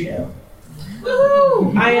Justin Trudeau.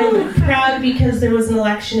 Woo-hoo! I am proud because there was an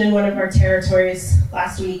election in one of our territories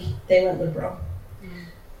last week. They went Liberal.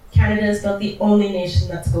 Canada is about the only nation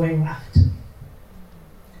that's going left.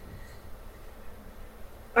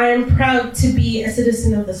 I am proud to be a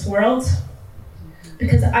citizen of this world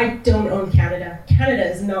because I don't own Canada.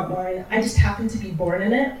 Canada is not mine. I just happen to be born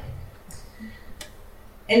in it.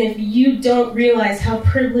 And if you don't realize how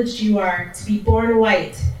privileged you are to be born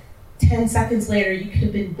white, 10 seconds later you could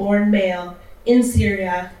have been born male in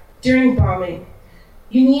Syria during bombing.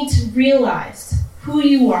 You need to realize who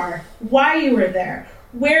you are, why you were there,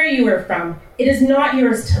 where you were from. It is not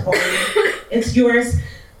yours to own. It's yours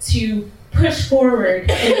to push forward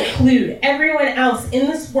and include everyone else in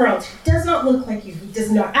this world who does not look like you, who does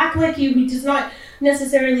not act like you, who does not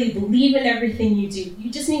necessarily believe in everything you do.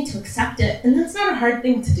 You just need to accept it, and that's not a hard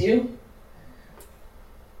thing to do.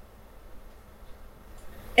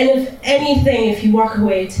 And if anything, if you walk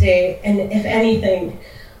away today, and if anything,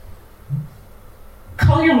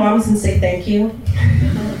 call your moms and say thank you.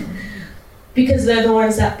 Because they're the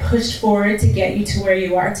ones that pushed forward to get you to where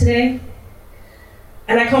you are today.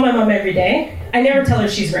 And I call my mom every day. I never tell her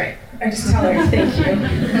she's right. I just tell her thank you.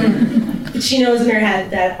 But she knows in her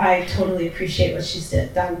head that I totally appreciate what she's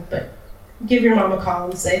done. But give your mom a call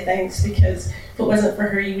and say thanks, because if it wasn't for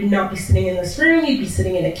her, you would not be sitting in this room. You'd be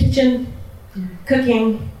sitting in a kitchen,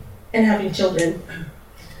 cooking, and having children.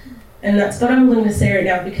 And that's what I'm willing to say right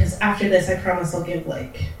now, because after this, I promise I'll give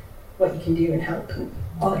what you can do and help and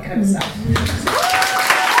all that kind of stuff.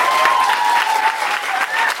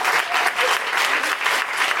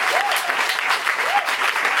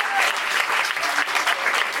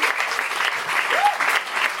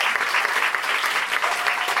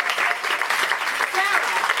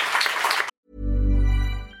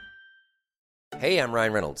 Hey, I'm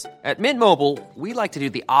Ryan Reynolds. At Mint Mobile, we like to do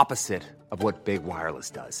the opposite of what Big Wireless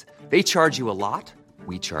does. They charge you a lot,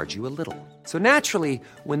 we charge you a little. So naturally,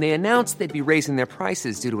 when they announced they'd be raising their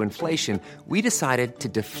prices due to inflation, we decided to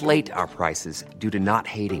deflate our prices due to not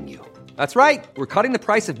hating you. That's right. We're cutting the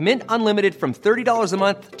price of Mint Unlimited from $30 a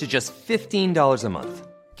month to just $15 a month.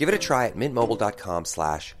 Give it a try at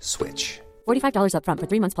mintmobile.com/switch. $45 up front for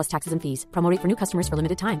 3 months plus taxes and fees. Promo rate for new customers for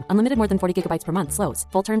limited time. Unlimited more than 40 gigabytes per month. Slows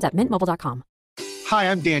full terms at mintmobile.com. Hi,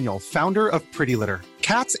 I'm Daniel, founder of Pretty Litter.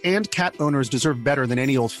 Cats and cat owners deserve better than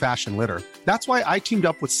any old-fashioned litter. That's why I teamed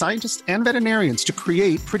up with scientists and veterinarians to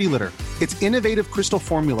create Pretty Litter. Its innovative crystal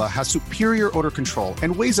formula has superior odor control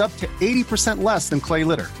and weighs up to 80% less than clay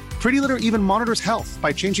litter. Pretty Litter even monitors health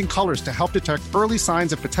by changing colors to help detect early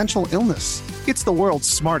signs of potential illness. It's the world's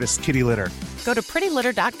smartest kitty litter. Go to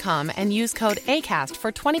prettylitter.com and use code ACAST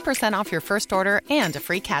for 20% off your first order and a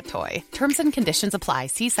free cat toy. Terms and conditions apply.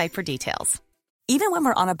 See site for details. Even when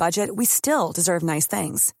we're on a budget, we still deserve nice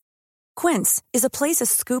things. Quince is a place to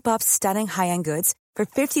scoop up stunning high-end goods for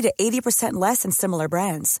 50 to 80% less than similar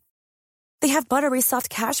brands. They have buttery soft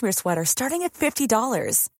cashmere sweaters starting at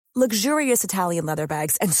 $50, luxurious Italian leather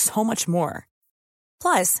bags, and so much more.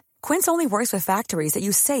 Plus, Quince only works with factories that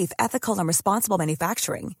use safe, ethical, and responsible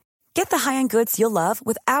manufacturing. Get the high-end goods you'll love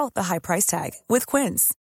without the high price tag with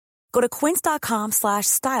Quince. Go to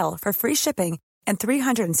quince.com/style for free shipping and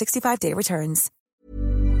 365-day returns.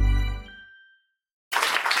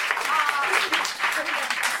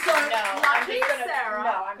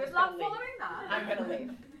 Good luck following that. I'm gonna leave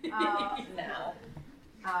now.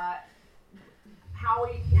 How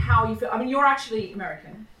you feel? I mean, you're actually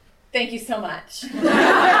American. Thank you so much. Thanks,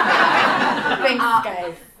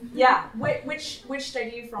 guys. Yeah. Which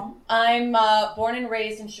state are you from? I'm born and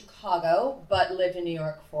raised in Chicago, but lived in New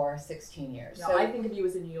York for 16 years. No, so I think of you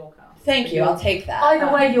as a New Yorker. Thank you. I'll take that. Either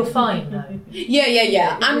way, you're fine, though.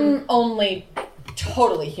 Yeah. I'm only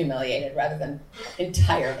totally humiliated rather than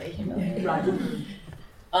entirely humiliated. Right.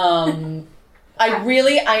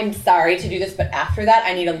 I'm sorry to do this, but after that,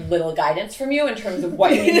 I need a little guidance from you in terms of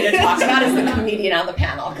what you need to talk about as the comedian on the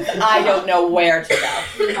panel, because I don't know where to go.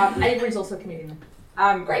 Avery's also a comedian.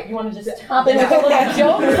 Great. You want to just hop in with a little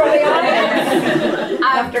joke for the audience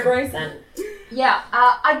after Grayson? Yeah.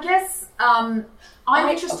 I guess I'm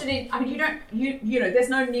interested in. I mean, you know, there's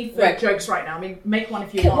no need for jokes right now. I mean, make one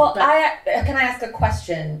if you want. Well, can I ask a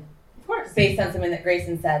question? Of course. Based on something that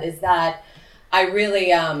Grayson said, is that I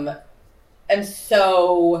really am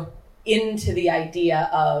so into the idea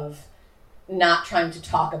of not trying to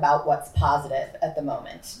talk about what's positive at the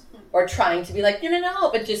moment, or trying to be like,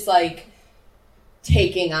 no, but just like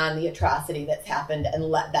taking on the atrocity that's happened and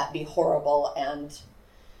let that be horrible. And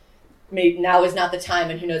maybe now is not the time,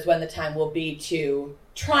 and who knows when the time will be to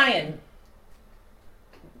try and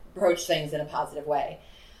approach things in a positive way.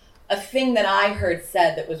 a thing that I heard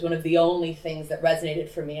said that was one of the only things that resonated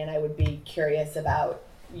for me, and I would be curious about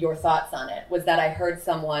your thoughts on it, was that I heard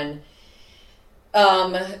someone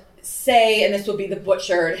say, and this will be the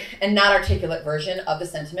butchered and not articulate version of the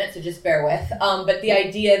sentiment, so just bear with, but the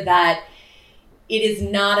idea that it is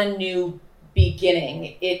not a new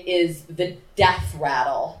beginning, it is the death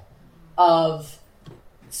rattle of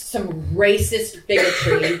some racist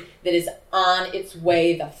bigotry that is on its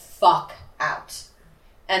way the fuck out.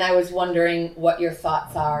 And I was wondering what your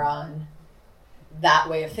thoughts are on that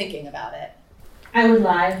way of thinking about it. I would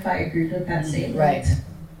lie if I agreed with that statement. Right.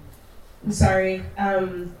 I'm sorry.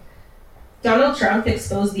 Donald Trump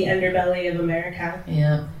exposed the underbelly of America.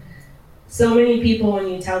 Yeah. So many people, when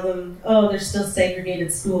you tell them, oh, there's still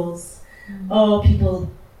segregated schools, oh, people,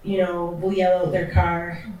 will yell out their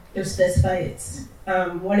car, there's fist fights.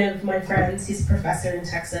 One of my friends, he's a professor in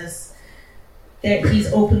Texas,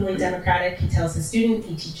 he's openly Democratic. He tells his student,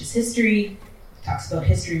 he teaches history, talks about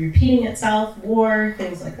history repeating itself, war,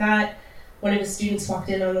 things like that. One of his students walked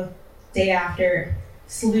in on the day after,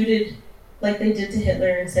 saluted like they did to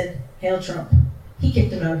Hitler and said, "Hail Trump." He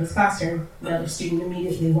kicked him out of his classroom. Another student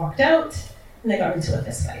immediately walked out, and they got into a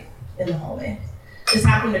fist fight in the hallway. This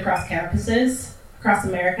happened across campuses, across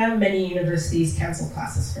America. Many universities canceled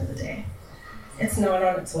classes for the day. It's not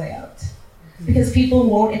on its way out. Because people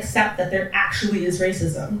won't accept that there actually is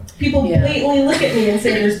racism. People blatantly look at me and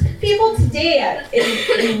say, there's people today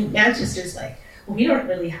in Manchester's like, well, we don't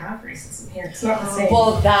really have racism here. It's not the same.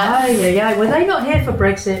 Well, that's... Were they not here for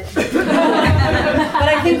Brexit? But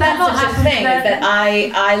I think that's such a thing, is that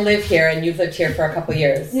I live here and you've lived here for a couple of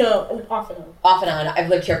years. No, off and on. Off and on. I've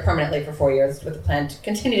lived here permanently for 4 years with a plan to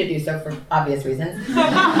continue to do so for obvious reasons.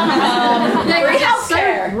 They were just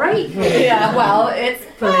so great here. Yeah, well, it's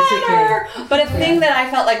better. But a thing that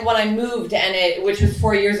I felt like when I moved, which was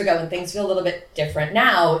 4 years ago, and things feel a little bit different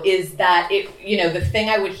now, is that the thing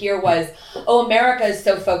I would hear was, oh, America is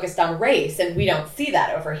so focused on race, and we don't see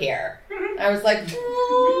that over here. I was like,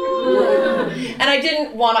 and I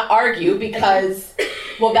didn't want to argue because,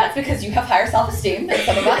 well, that's because you have higher self-esteem than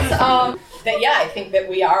some of us. I think that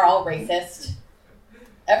we are all racist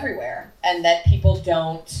everywhere, and that people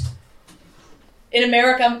don't. In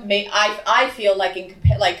America, I feel like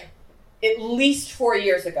at least 4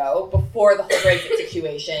 years ago, before the whole Brexit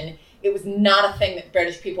situation, it was not a thing that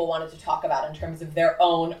British people wanted to talk about in terms of their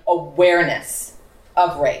own awareness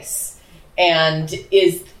of race. And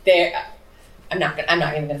is there? I'm not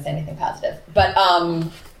even going to say anything positive, but I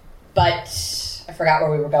forgot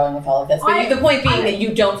where we were going with all of this. But the point being that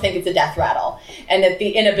you don't think it's a death rattle, and that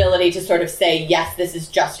the inability to sort of say, yes, this is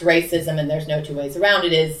just racism and there's no two ways around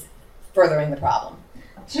it is furthering the problem.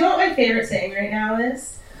 Do you know what my favorite saying right now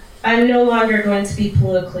is? I'm no longer going to be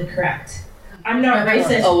politically correct. I'm not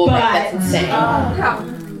racist, but... that's insane.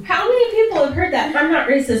 How many people have heard that? I'm not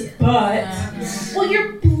racist, but... Well,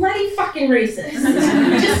 you're bloody fucking racist.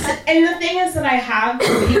 And the thing is that I have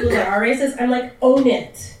for people that are racist, I'm like, own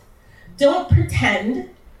it. Don't pretend,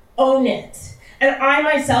 own it. And I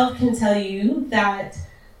myself can tell you that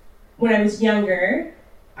when I was younger,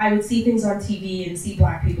 I would see things on TV and see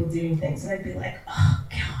black people doing things, and I'd be like, oh,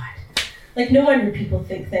 God. Like, no wonder people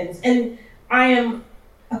think things. And I am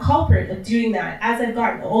a culprit of doing that. As I've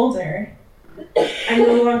gotten older, I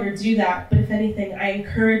no longer do that, but if anything, I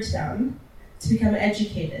encourage them to become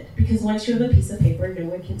educated, because once you have a piece of paper, no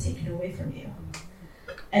one can take it away from you.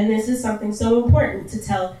 And this is something so important to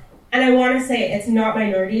tell, and I want to say it's not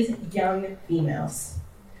minorities, young females.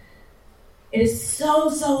 It is so,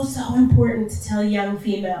 so, so important to tell young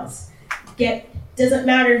females, doesn't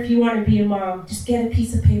matter if you want to be a mom, just get a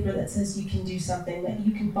piece of paper that says you can do something, that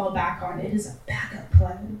you can fall back on. It is a backup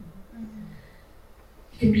plan.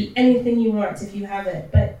 You can be anything you want if you have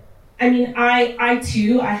it. But, I mean, I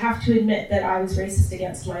too, I have to admit that I was racist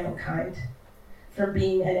against my own kind for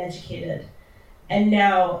being uneducated. And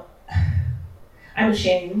now, I'm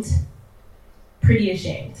ashamed, pretty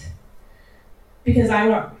ashamed. Because I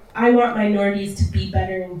want minorities to be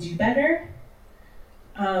better and do better.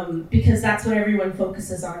 Because that's what everyone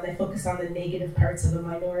focuses on. They focus on the negative parts of a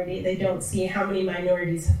minority. They don't see how many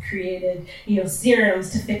minorities have created,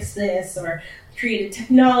 serums to fix this, or created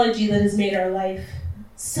technology that has made our life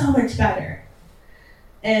so much better.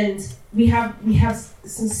 And we have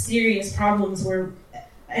some serious problems where,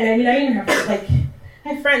 and I mean, I even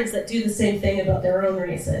have friends that do the same thing about their own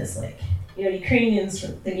races, Ukrainians,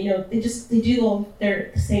 they do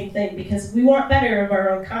the same thing because we want better of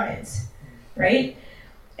our own kinds, right?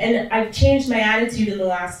 And I've changed my attitude in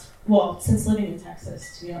since living in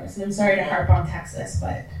Texas, to be honest. And I'm sorry to harp on Texas,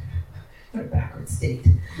 but what a backward state.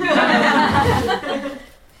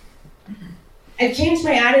 I've changed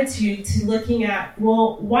my attitude to looking at,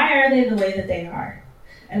 well, why are they the way that they are?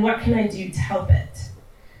 And what can I do to help it?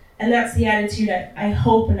 And that's the attitude I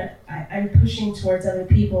hope and I'm pushing towards other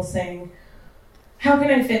people, saying, how can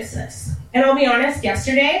I fix this? And I'll be honest,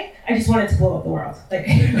 yesterday, I just wanted to blow up the world. Like,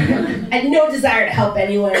 I had no desire to help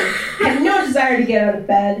anyone. I had no desire to get out of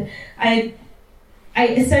bed. I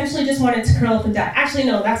essentially just wanted to curl up and die. Actually,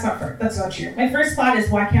 no, that's not true. My first thought is,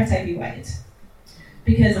 why can't I be white?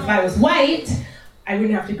 Because if I was white, I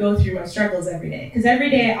wouldn't have to go through my struggles every day. Because every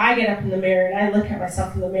day I get up in the mirror and I look at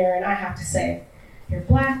myself in the mirror and I have to say, you're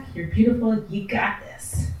black, you're beautiful, you got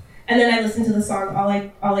this. And then I listen to the song, All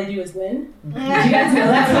I Do Is Win. Do you guys know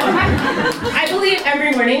that song? I believe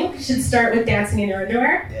every morning should start with dancing in your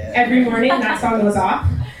underwear. Yeah. Every morning that song goes off.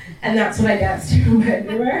 And that's what I dance to in my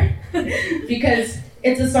underwear. Because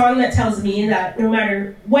it's a song that tells me that no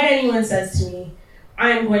matter what anyone says to me,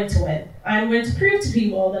 I am going to win. I'm going to prove to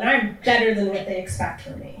people that I'm better than what they expect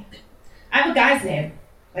from me. I have a guy's name.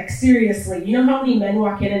 Like, seriously, you know how many men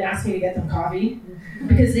walk in and ask me to get them coffee?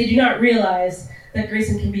 Because they do not realize that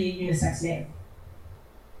Grayson can be a unisex name.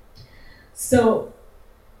 So,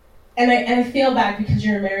 and I feel bad because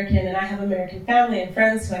you're American and I have American family and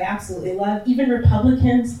friends who I absolutely love, even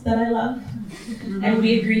Republicans that I love, and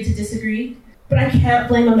we agree to disagree. But I can't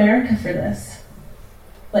blame America for this.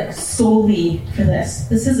 Like, solely for this.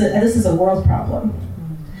 This is a world problem.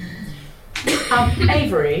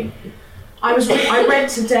 Avery, I read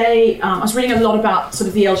today, I was reading a lot about sort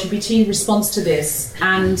of the LGBT response to this,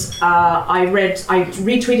 and I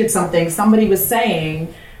retweeted something. Somebody was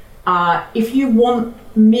saying, if you want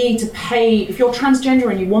me to pay, if you're transgender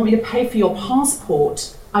and you want me to pay for your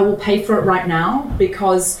passport, I will pay for it right now,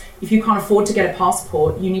 because if you can't afford to get a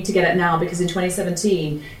passport, you need to get it now, because in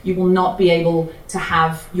 2017, you will not be able to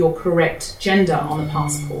have your correct gender on the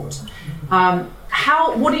passport.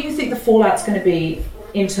 What do you think the fallout's going to be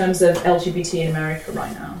in terms of LGBT in America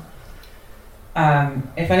right now?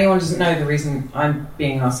 If anyone doesn't know, the reason I'm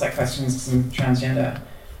being asked that question is because I'm transgender.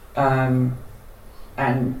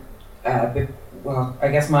 Well, I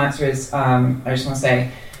guess my answer is, I just want to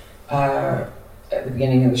say, at the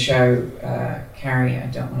beginning of the show, Carrie, I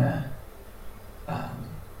don't want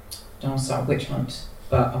to start a witch hunt,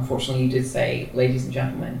 but unfortunately you did say ladies and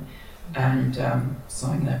gentlemen, and so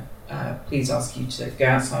I'm going to please ask you to go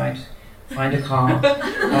outside, find a car with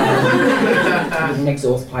an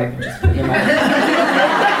exhaust pipe and just put your mouth.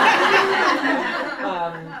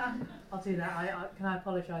 I'll do that. Can I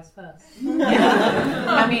apologise first?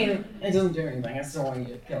 I mean, it doesn't do anything. I still want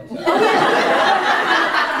you to kill yourself.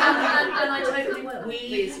 And I totally will.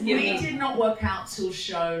 We did not work out till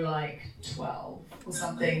show like 12 or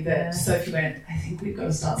something that Sophie went, I think we've got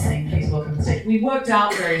to start saying please welcome to the stage. We worked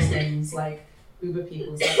out various things like Uber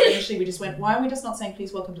people stuff. Initially we just went, why are we just not saying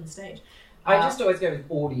please welcome to the stage? I just always go with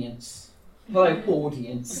audience. Hello,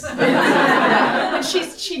 audience. And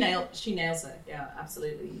she nails it. Yeah,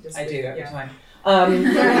 absolutely. I do every time.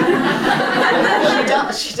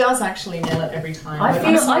 She does actually nail it every time. I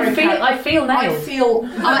feel nailed.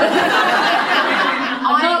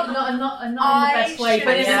 I'm not in the best way,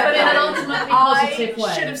 but in an ultimately positive way.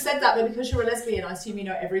 I should have said that, but because you're a lesbian, I assume you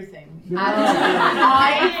know everything.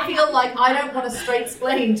 I feel like I don't want to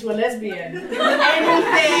straight-splain to a lesbian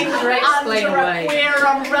anything under a queer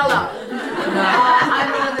umbrella.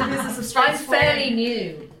 I'm in the business of straight-splaining. I'm fairly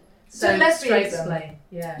new, so straight-splain.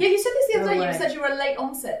 Yeah, you said this the other day. You said you were a late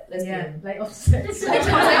onset lesbian. Yeah, late onset. Nice.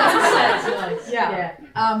 Yeah.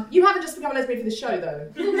 You haven't just become a lesbian for the show,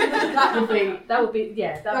 though. That would be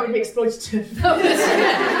exploitative.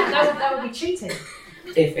 That would be cheating.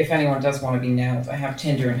 If anyone does want to be nailed, I have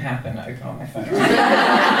Tinder and Happen open on my phone.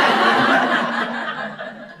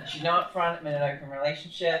 She's not up front. I'm in an open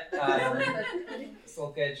relationship. It's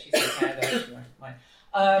all good. She's in Canada. She won't mind.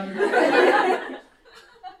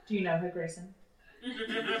 Do you know her, Grayson?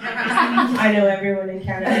 I know everyone in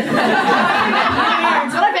Canada.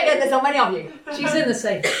 So I figured there's so many of you. She's in the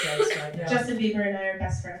same place right now. Justin Bieber and I are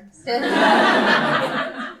best friends.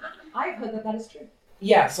 I've heard that is true.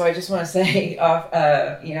 Yeah, so I just want to say,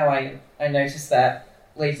 I noticed that,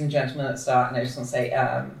 ladies and gentlemen, at the start, and I just want to say,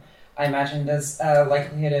 I imagine there's a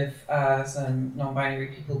likelihood of some non-binary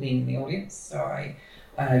people being in the audience, so I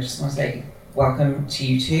just want to say welcome to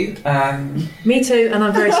you two. Me too, and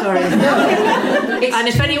I'm very sorry. And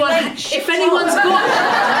if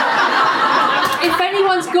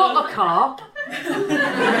anyone's got a car,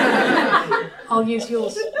 I'll use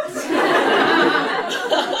yours. It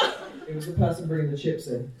was the person bringing the chips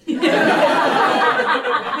in.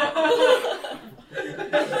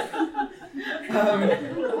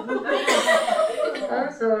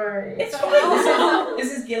 I'm sorry. It's fine.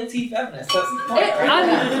 This is guilty feminist. That's the point.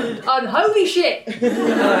 Right? Unholy shit.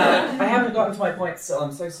 I haven't gotten to my point still.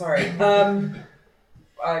 I'm so sorry. I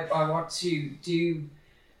want to do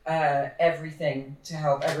everything to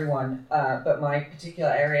help everyone, but my particular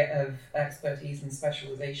area of expertise and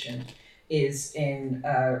specialization is in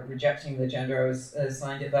rejecting the gender I was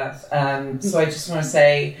assigned at birth. So I just want to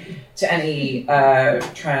say to any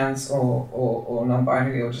trans or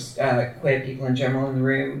non-binary or just queer people in general in the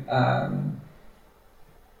room,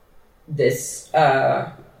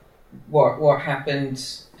 what happened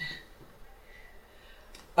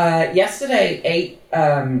yesterday, 8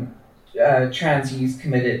 trans youth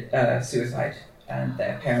committed suicide, and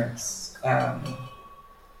their parents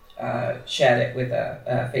shared it with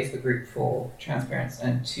a Facebook group for trans parents,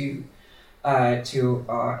 and two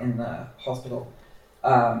are in the hospital.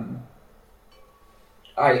 I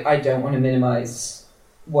don't want to minimize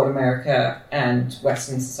what America and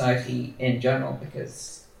Western society in general,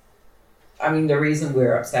 because the reason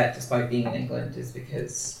we're upset despite being in England is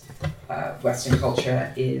because Western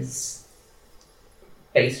culture is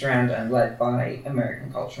based around and led by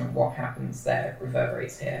American culture, and what happens there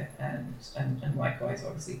reverberates here, and likewise,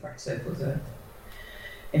 obviously, Brexit was an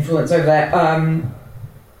influence over there.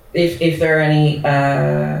 If there are any,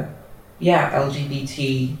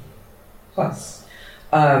 LGBT plus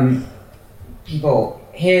people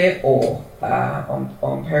here or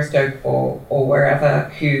on Periscope or wherever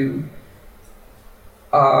who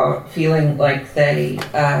are feeling like they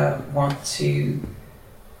want to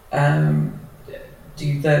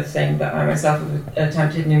do the thing that I myself have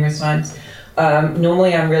attempted numerous times.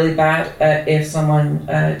 Normally I'm really bad at if someone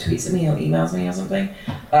tweets at me or emails me or something.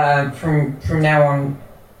 From now on,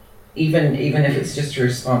 even if it's just to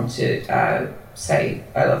respond to say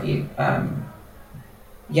I love you,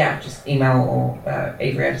 just email or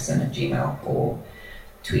Avery Edison at Gmail, or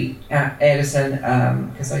tweet at Edison,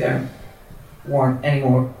 because I don't want any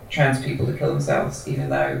more trans people to kill themselves, even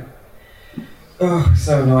though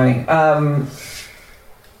so annoying.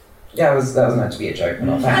 That was meant to be a joke, but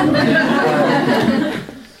not that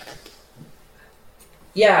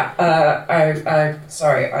annoying.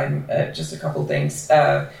 Sorry, I'm just a couple things.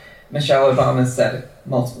 Michelle Obama said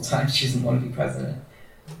multiple times she doesn't want to be president.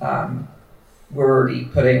 We're already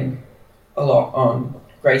putting a lot on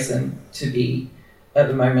Grayson to be, at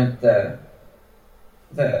the moment, the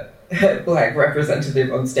black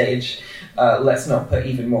representative on stage. Let's not put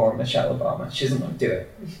even more on Michelle Obama. She doesn't want to do it.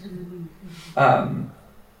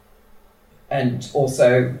 And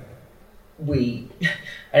also, I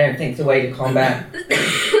don't think the way to combat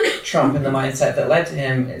Trump and the mindset that led to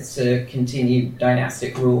him is to continue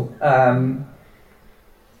dynastic rule.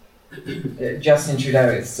 Justin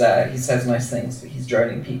Trudeau he says nice things, but he's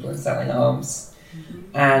droning people and selling arms.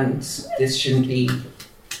 And this shouldn't be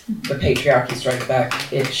the patriarchy strikes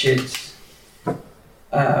back. It should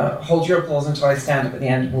hold your applause until I stand up at the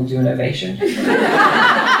end and we'll do an ovation.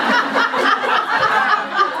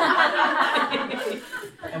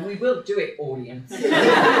 And we will do it, audience.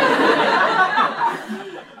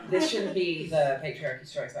 This shouldn't be the patriarchy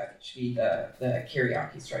strikes back. It should be the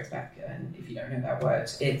kyriarchy strikes back. And if you don't know that word,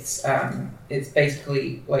 it's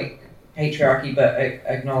basically like patriarchy, but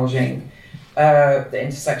acknowledging the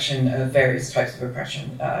intersection of various types of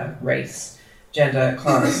oppression: race, gender,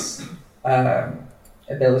 class,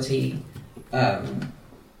 ability.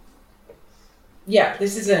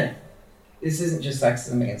 This isn't just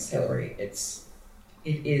sexism against Hillary. It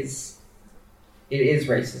is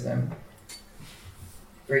racism.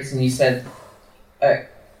 Grayson, you said, I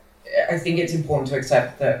think it's important to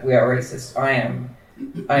accept that we are racist. I am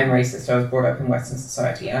racist. I was brought up in Western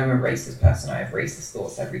society. I'm a racist person. I have racist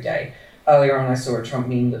thoughts every day. Earlier on, I saw a Trump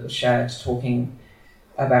meme that was shared talking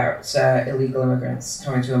about illegal immigrants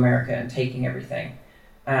coming to America and taking everything.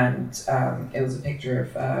 And it was a picture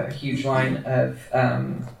of a huge line of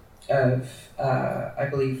I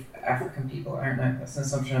believe, African people. I don't know. That's an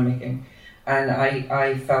assumption I'm making. And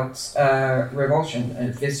I felt revulsion,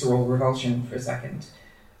 a visceral revulsion for a second,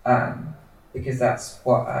 because that's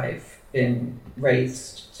what I've been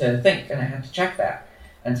raised to think, and I had to check that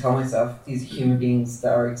and tell myself these are human beings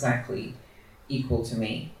that are exactly equal to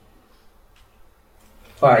me.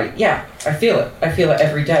 But I feel it. I feel it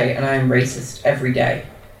every day, and I am racist every day.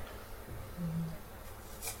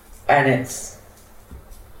 And it's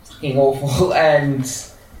fucking awful, and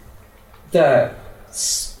the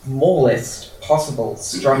smallest possible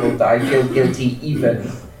struggle that I feel guilty even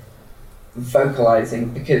vocalizing,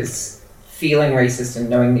 because feeling racist and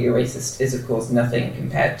knowing that you're racist is of course nothing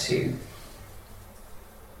compared to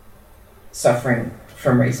suffering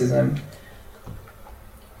from racism.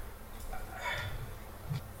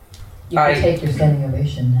 You can take your standing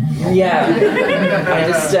ovation now. Yeah.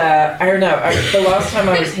 I don't know. The last time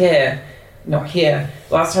I was here,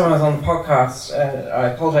 last time I was on the podcast, I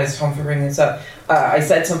apologize, Tom, for bringing this up. I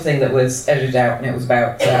said something that was edited out, and it was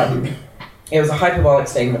about, it was a hyperbolic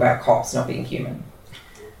statement about cops not being human.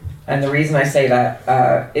 And the reason I say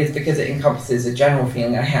that is because it encompasses a general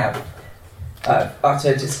feeling I have of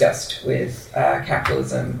utter disgust with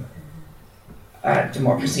capitalism,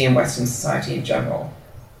 democracy, and Western society in general.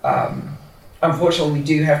 Unfortunately, we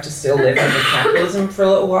do have to still live under capitalism for a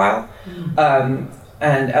little while.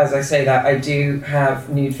 And as I say that, I do have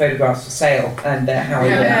nude photographs for sale, and they're how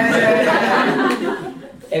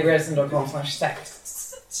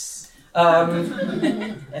areason.com/sex.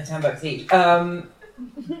 At $10 each.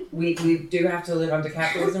 We do have to live under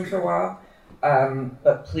capitalism for a while,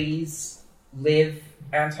 but please live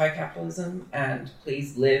anti-capitalism, and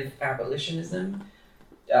please live abolitionism.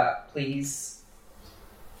 Please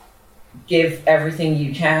give everything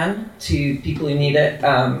you can to people who need it.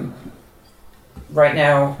 Right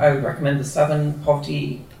now, I would recommend the Southern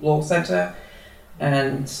Poverty Law Center,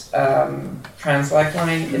 and Trans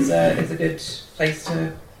Lifeline is a good place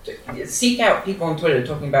to seek out people on Twitter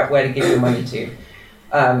talking about where to give your money to,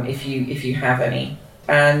 if you have any.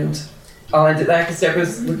 And I'll end it there because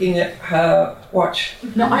Deborah's looking at her watch.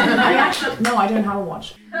 No, I don't have a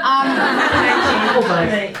watch. Can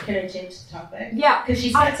I change the topic? Yeah. Because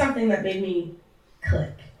she said something that made me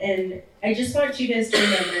click. And I just want you guys to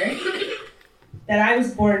remember that I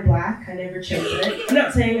was born black. I never chose it. I'm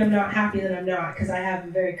not saying I'm not happy that I'm not, because I have a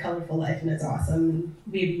very colorful life and it's awesome.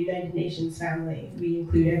 We have a United Nations family. We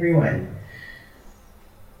include everyone.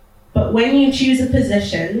 But when you choose a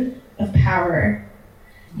position of power,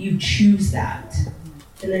 you choose that.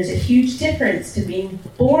 And there's a huge difference to being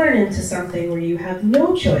born into something where you have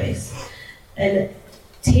no choice and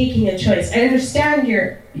taking a choice. I understand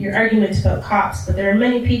your argument about cops, but there are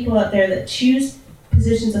many people out there that choose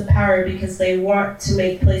positions of power because they want to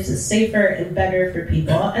make places safer and better for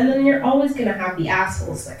people, and then you're always going to have the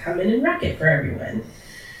assholes that come in and wreck it for everyone.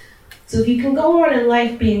 So if you can go on in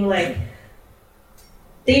life being like,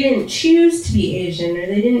 they didn't choose to be Asian, or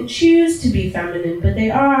they didn't choose to be feminine, but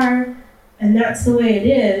they are, and that's the way it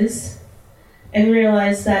is, and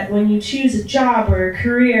realize that when you choose a job or a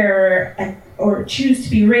career or choose to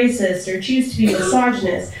be racist or choose to be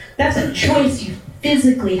misogynist, that's a choice you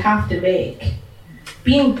physically have to make.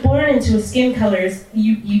 Being born into a skin color is,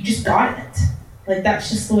 you just got it. Like, that's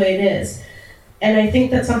just the way it is. And I think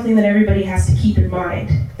that's something that everybody has to keep in mind,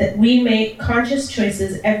 that we make conscious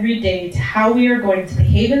choices every day to how we are going to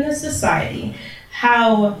behave in this society,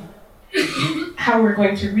 how we're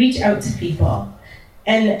going to reach out to people.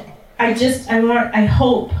 And I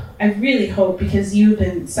really hope, because you've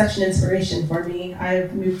been such an inspiration for me.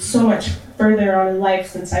 I've moved so much further on in life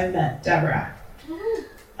since I've met Deborah.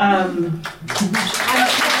 I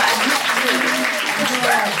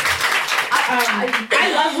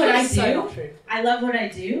love what I do. I love what I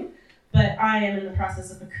do, but I am in the process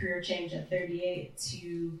of a career change at 38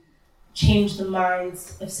 to change the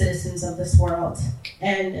minds of citizens of this world.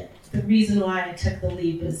 And the reason why I took the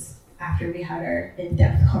leap was after we had our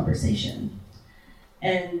in-depth conversation.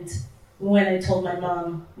 And when I told my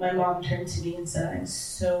mom turned to me and said, "I'm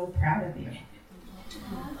so proud of you."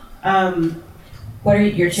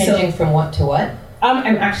 You're changing from what to what?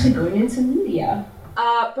 I'm actually going into media.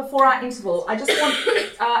 Before our interval, I just want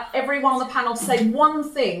everyone on the panel to say one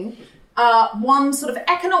thing, one sort of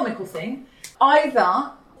economical thing,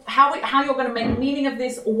 either how you're going to make meaning of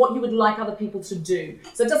this or what you would like other people to do.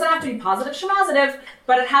 So it doesn't have to be positive schmozitive,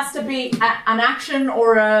 but it has to be an action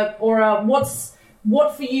or a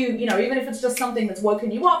what for you, even if it's just something that's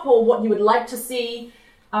woken you up or what you would like to see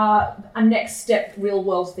a next step real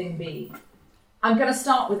world thing be. I'm going to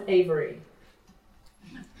start with Avery.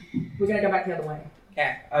 We're going to go back the other way.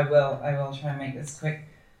 Okay, I will try and make this quick.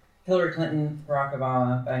 Hillary Clinton, Barack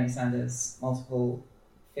Obama, Bernie Sanders, multiple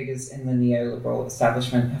figures in the neoliberal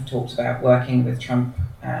establishment have talked about working with Trump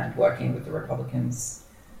and working with the Republicans.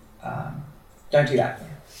 Don't do that.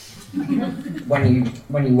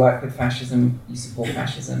 When you work with fascism, you support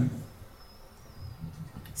fascism.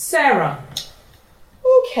 Sarah.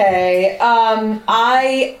 Okay.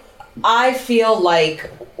 I feel like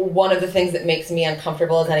one of the things that makes me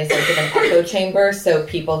uncomfortable is any sort of an echo chamber. So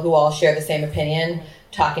people who all share the same opinion,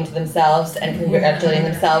 talking to themselves and congratulating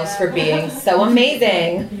themselves for being so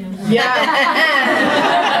amazing. Yeah.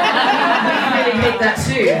 I really hate that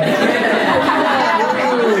too.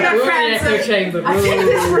 Echo chamber. I think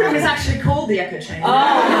this room is actually called the echo chamber. Oh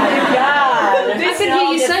my god! I can hear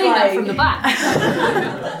you saying that from the back.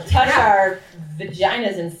 Touch our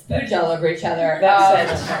vaginas and spooge all over each other.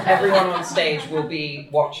 That said, everyone on stage will be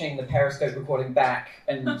watching the Periscope recording back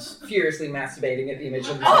and furiously masturbating at the image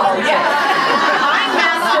of the I'm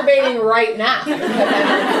masturbating right now because I'm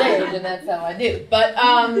on stage and that's how I do. But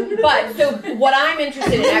so what I'm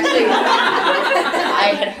interested in, actually,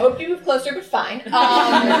 I had hoped you moved closer, but fine,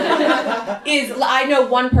 is I know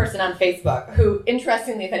one person on Facebook who,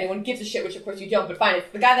 interestingly, if anyone gives a shit, which of course you don't, but fine, it's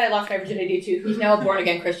the guy that I lost my virginity to, who's now a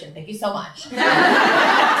born-again Christian. Thank you so much.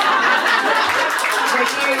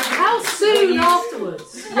 How soon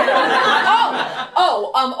afterwards?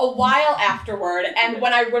 A while afterward, and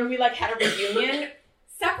when we like had a reunion,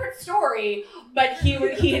 separate story, but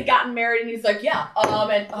he had gotten married and he's like,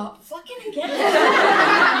 fucking get it.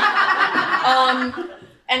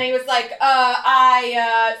 And he was like,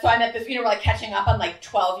 so I met this, we're like catching up on like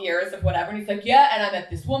 12 years of whatever, and he's like, yeah, and I met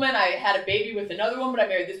this woman, I had a baby with another woman, I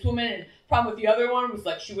married this woman, and problem with the other one was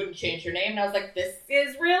like she wouldn't change her name, and I was like, this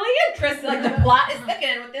is really interesting, like the plot is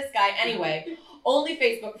thickening with this guy. Anyway, only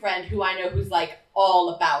Facebook friend who I know who's like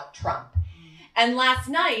all about Trump. And last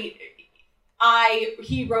night,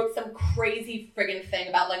 he wrote some crazy friggin' thing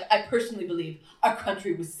about like, I personally believe our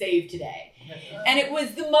country was saved today. And it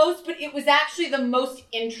was actually the most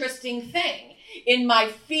interesting thing in my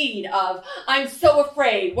feed of, I'm so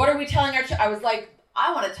afraid, what are we telling our I was like,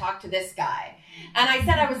 I want to talk to this guy. And I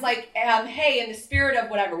said, I was like, hey, in the spirit of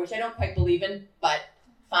whatever, which I don't quite believe in, but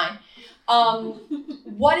fine.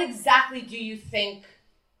 What exactly do you think,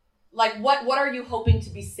 like, what are you hoping to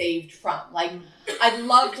be saved from? Like, I'd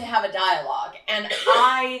love to have a dialogue. And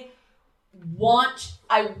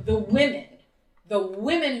the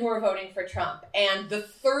women who are voting for Trump, and I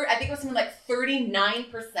think it was something like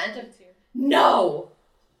 39% of, no,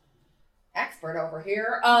 expert over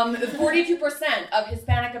here, 42% of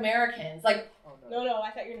Hispanic Americans, like, No,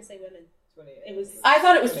 I thought you were going to say women. I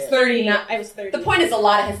thought it was 39. I was 30. The point is a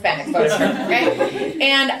lot of Hispanics voted for him, right?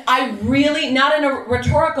 And I really, not in a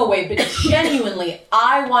rhetorical way, but genuinely,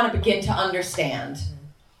 I want to begin to understand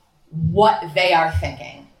what they are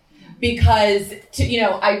thinking. Because,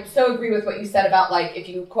 I so agree with what you said about, like, if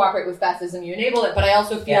you cooperate with fascism, you enable it, but I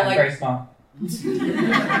also feel like... very smart.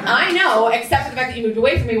 I know, except for the fact that you moved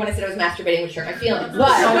away from me when I said I was masturbating, which hurt my feelings.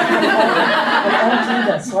 But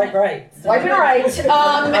Swipe right. Swiping right.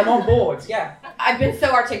 I'm on board. Yeah. I've been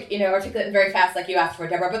so articulate and very fast, like you asked for,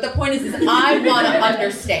 Deborah. But the point is I want to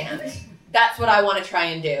understand. That's what I want to try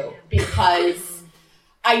and do, because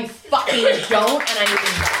I fucking don't, and I need to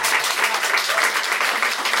try.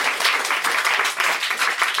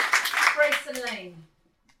 Grace and Lane.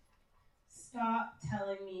 Stop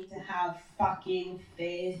telling me to have fucking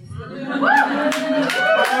faith.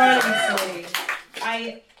 Honestly.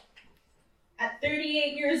 At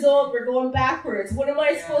 38 years old, we're going backwards. What am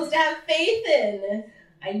I supposed to have faith in?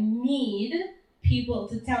 I need people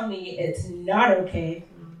to tell me it's not okay.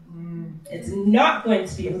 It's not going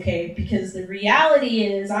to be okay, because the reality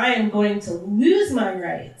is I am going to lose my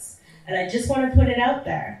rights. And I just want to put it out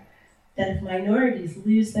there that if minorities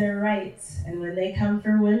lose their rights, and when they come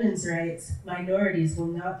for women's rights, minorities will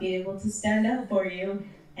not be able to stand up for you,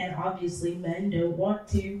 and obviously men don't want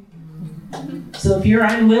to. So if you're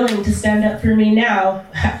unwilling to stand up for me now,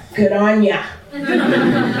 good on ya. No,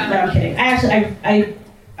 I'm kidding.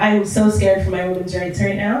 I'm so scared for my women's rights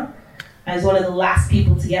right now. I was one of the last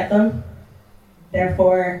people to get them.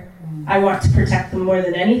 Therefore, I want to protect them more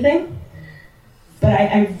than anything. But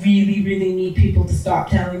I really, really need people to stop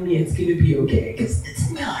telling me it's going to be okay, because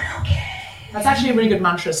it's not okay. That's actually a really good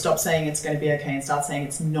mantra. Stop saying it's going to be okay and start saying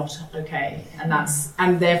it's not okay.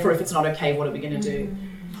 And therefore, if it's not okay, what are we going to do?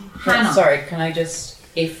 Hannah. Sorry, can I just,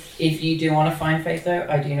 if you do want to find faith though,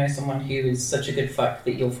 I do know someone who is such a good fuck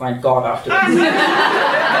that you'll find God afterwards.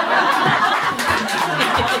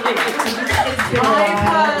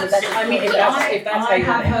 I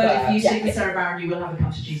have heard if you sing the Sarah Baron, you will have a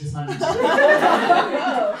come to Jesus moment.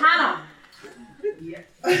 Hannah. Yeah.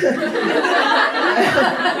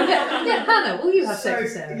 Hannah, will you have sex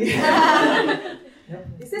with Sarah?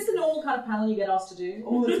 Is this the normal kind of panel you get asked to do?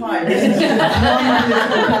 All the time.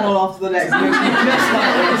 One panel after the next.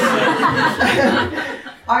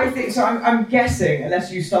 I think so. I'm guessing,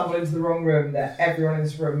 unless you stumble into the wrong room, that everyone in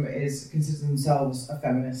this room considers themselves a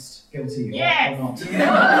feminist, guilty or not.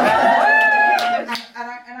 and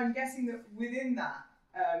I'm guessing that within that,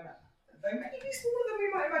 though maybe smaller than we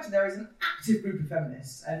might imagine, there is an active group of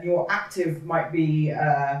feminists, and your active might be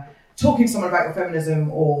talking to someone about your feminism,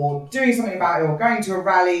 or doing something about it, or going to a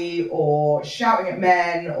rally, or shouting at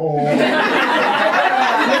men, or whatever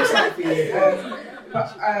that looks like for you.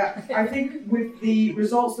 But I think with the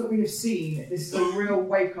results that we have seen, this is a real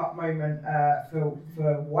wake-up moment for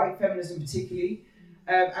white feminism particularly.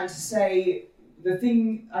 And to say, the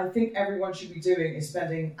thing I think everyone should be doing is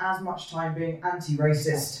spending as much time being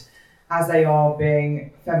anti-racist as they are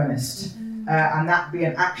being feminist. And that be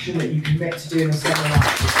an action that you commit to doing the same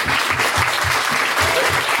life.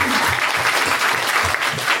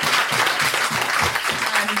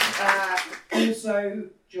 Also,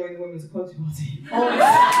 join the Women's Equality Party. How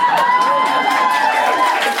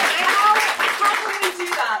can we do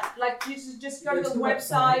that? Like, you just go to the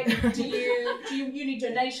website. Do you need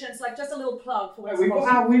donations? Like, just a little plug for what's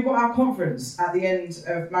We've got our conference at the end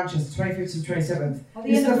of Manchester, 25th to 27th. At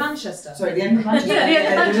the end of Manchester? Sorry, the end of Manchester. Yeah, the end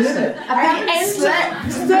of Manchester. At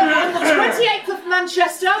the end of the 28th of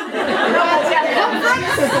Manchester.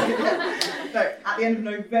 No, at the end of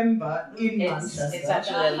November in Manchester. It's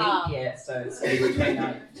actually a leap year, so it's going to be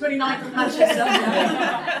 29th. 29th of Manchester.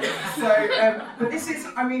 So, but this is,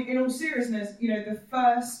 I mean, in all seriousness, the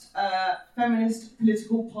first feminist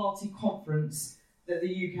political party conference that the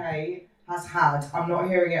UK has had. I'm not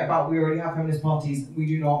hearing it about we already have feminist parties. We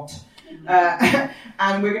do not.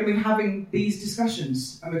 And we're going to be having these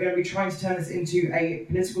discussions, and we're going to be trying to turn this into a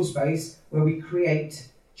political space where we create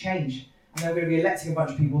change. And then we're going to be electing a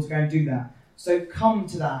bunch of people to go and do that. So come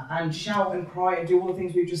to that and shout and cry and do all the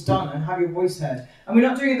things we've just done and have your voice heard. And we're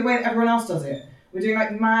not doing it the way that everyone else does it. We're doing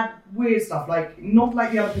like mad, weird stuff, like not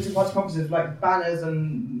like the other political party conferences, like banners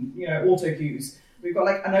and auto cues. We've got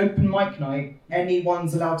like an open mic night.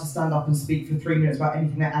 Anyone's allowed to stand up and speak for 3 minutes about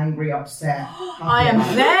anything they're angry, upset. I am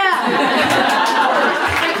there.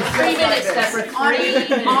 3 minutes, Deborah. 3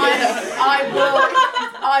 minutes.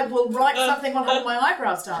 I will write something on having my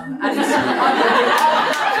eyebrows done, and I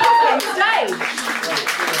will stage.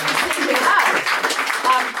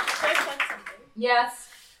 Yes.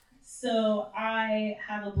 So I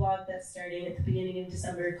have a blog that's starting at the beginning of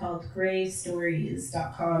December called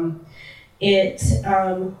graystories.com. It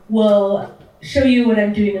will show you what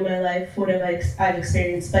I'm doing in my life, what I've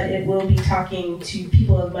experienced, but it will be talking to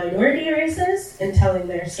people of minority races and telling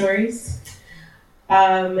their stories.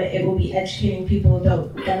 It will be educating people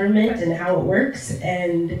about government and how it works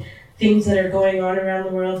and things that are going on around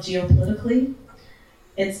the world geopolitically.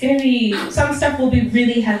 It's going to be, some stuff will be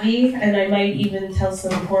really heavy, and I might even tell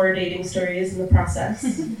some horror dating stories in the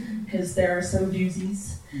process, because there are some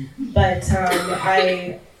doozies. But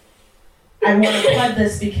I want to plug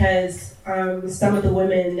this because some of the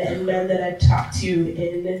women and men that I've talked to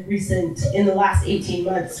in the last 18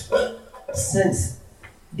 months since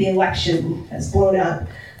the election has blown up,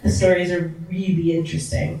 the stories are really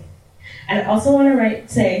interesting. And I also want to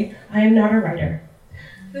say, I am not a writer.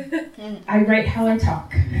 I write how I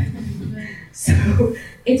talk. So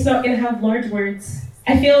it's not going to have large words.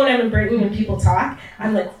 I feel when I'm in Britain, when people talk,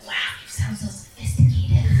 I'm like, wow, you sound so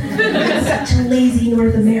sophisticated. Such a lazy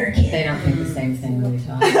North American. They don't think the same thing when we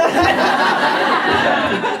talk.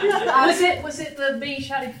 Was it the me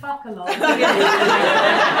shouting fuck a lot? Shouting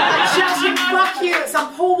fuck you at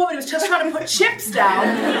some poor woman who was just trying to put chips down.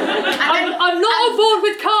 I'm not on board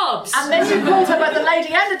with carbs. And then you called her both a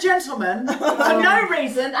lady and a gentleman for no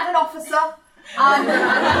reason, and an officer. I'm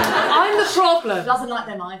the problem. Doesn't like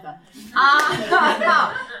them either.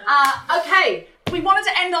 Okay, we wanted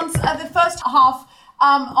to end on the first half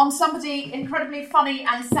on somebody incredibly funny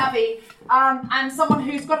and savvy, and someone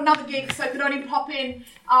who's got another gig, so could only pop in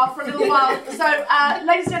for a little while. So,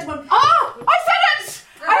 ladies and gentlemen, I said it!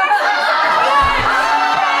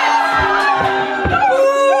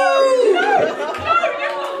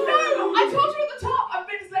 I told you at the top, I've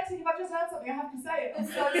been dyslexic. If I've just heard something, I have to say it. I'm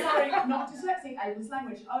so sorry. Not dyslexic, Able's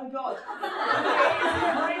language. Oh, God.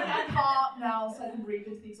 Bring that car now so I can breathe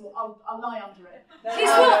into these. I'll lie under it.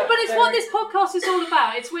 It's what this podcast is all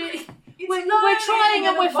about. We're trying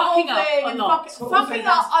and we're fucking up a lot. Fucking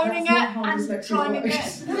up, owning it, and trying again.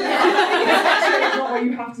 It's not where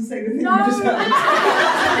you have to say the thing you just heard.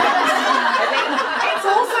 It's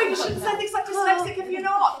also, you shouldn't say things like dyslexic if you're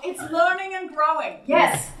not. It's learning and growing.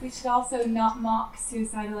 Yes. We should also not mock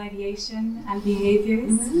suicidal ideation and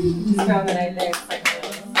behaviours. Just throw that out there.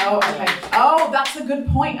 Oh, okay. Oh, that's a good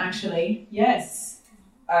point, actually. Yes.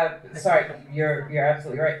 Sorry, you're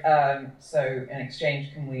absolutely right. So in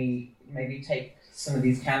exchange, can we maybe take some of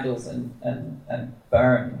these candles and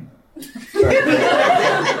burn?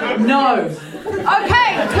 No.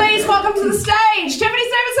 Okay, please welcome to the stage, Tiffany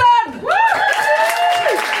Stevenson. Woo!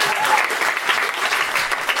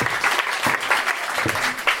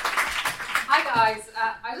 Hi guys,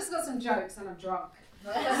 I just got some jokes and I'm drunk.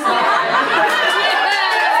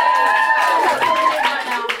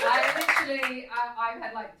 I've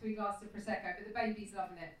had like 3 glasses of Prosecco, but the baby's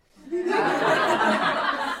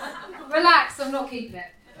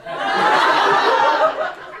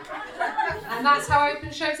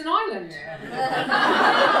open shows in Ireland.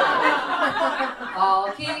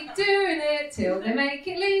 I'll keep doing it till they make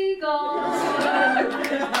it legal.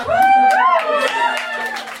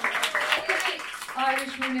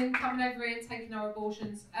 Irish women coming over here taking our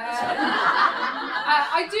abortions.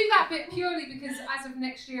 I do that bit purely because as of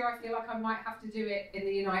next year I feel like I might have to do it in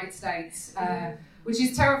the United States, which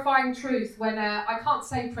is terrifying truth when I can't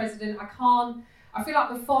say president, I feel like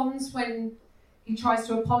the Fonz when he tries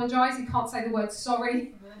to apologise, he can't say the word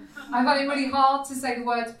sorry. I find it really hard to say the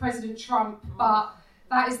words President Trump, but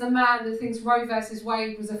that is the man that thinks Roe versus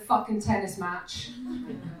Wade was a fucking tennis match.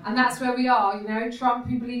 And that's where we are, you know. Trump,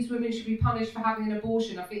 who believes women should be punished for having an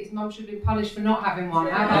abortion. I think his mum should have been punished for not having one.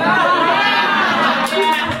 How about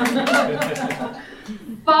that?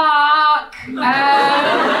 Fuck!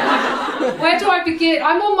 Where do I begin?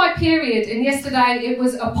 I'm on my period, and yesterday it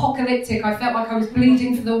was apocalyptic. I felt like I was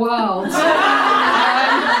bleeding for the world.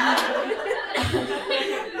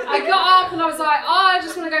 I got up and I was like, I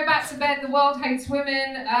just want to go back to bed. The world hates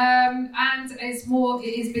women, and it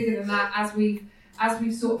is bigger than that, as we've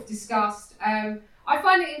sort of discussed. I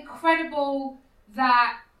find it incredible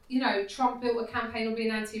that, you know, Trump built a campaign on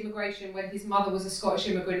being anti-immigration when his mother was a Scottish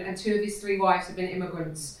immigrant and 2 of his 3 wives have been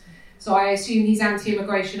immigrants. So I assume he's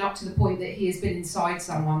anti-immigration up to the point that he has been inside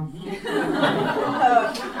someone.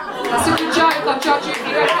 That's a good joke. I'll judge you if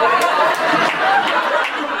you don't like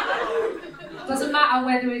it. Doesn't matter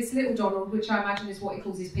whether it's Little Donald, which I imagine is what he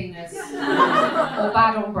calls his penis, or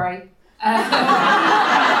Bad Hombre.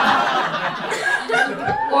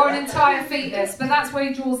 Or an entire fetus, but that's where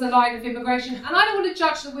he draws the line of immigration. And I don't want to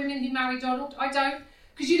judge the women who marry Donald, I don't,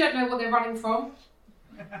 because you don't know what they're running from.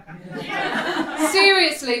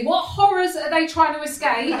 Seriously, what horrors are they trying to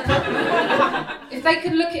escape? If they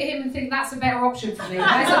can look at him and think that's a better option for me,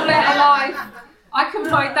 that's a better life, I can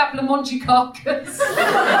ride that blancmange carcass.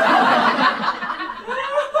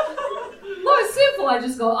 No, it's simple. I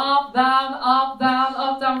just go up, down, up, down,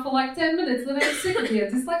 up, down for like 10 minutes, and then I'm sick of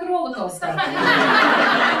it. It's like a roller coaster.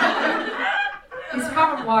 His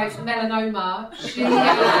current wife, Melanoma, she...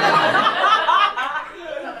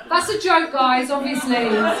 That's a joke, guys, obviously.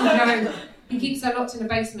 It's a joke. He keeps her locked in a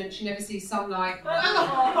basement. She never sees sunlight.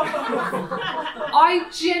 I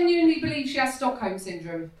genuinely believe she has Stockholm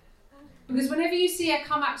Syndrome. Because whenever you see her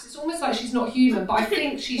come out, it's almost like she's not human, but I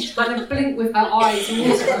think she's trying to blink with her eyes and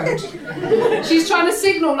whisper. She's trying to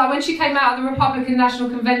signal, like when she came out of the Republican National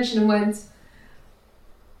Convention and went,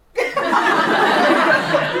 whatever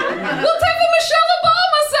Michelle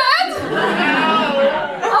Obama said!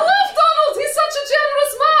 I love Donald, he's such a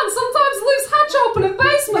generous man, sometimes leaves hatch open in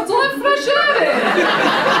basement to let fresh air in.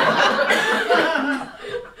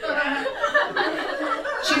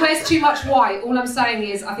 She wears too much white. All I'm saying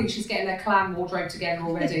is, I think she's getting their clan wardrobe together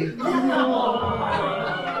already.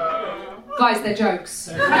 Guys, they're jokes.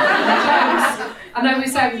 They're jokes. I know we're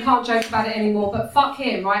saying we can't joke about it anymore, but fuck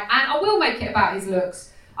him, right? And I will make it about his looks.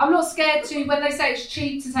 I'm not scared to, when they say it's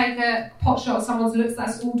cheap to take a pot shot at someone's looks,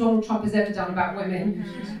 that's all Donald Trump has ever done about women.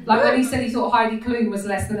 Like when he said he thought Heidi Klum was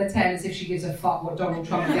less than a 10, as if she gives a fuck what Donald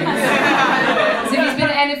Trump thinks. As if he's been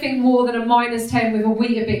anything more than a -10 with a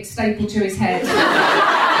Weetabix stapled to his head.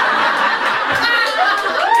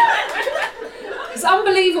 It's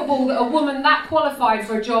unbelievable that a woman that qualified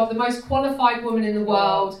for a job, the most qualified woman in the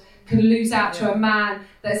world, can lose out to a man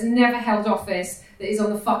that has never held office, that is on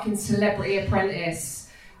the fucking Celebrity Apprentice.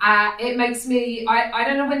 It makes me, I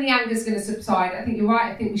don't know when the anger's going to subside. I think you're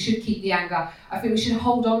right, I think we should keep the anger. I think we should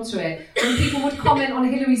hold on to it. When people would comment on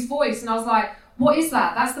Hillary's voice, and I was like, what is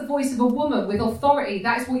that? That's the voice of a woman with authority.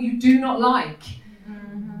 That is what you do not like.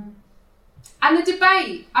 Mm-hmm. And the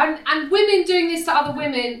debate, and women doing this to other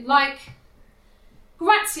women, like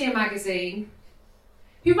Grazia magazine,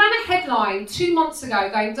 who ran a headline 2 months ago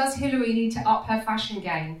going, does Hillary need to up her fashion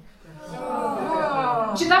game?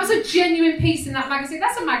 Oh. That was a genuine piece in that magazine.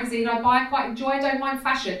 That's a magazine I buy, I quite enjoy. I don't mind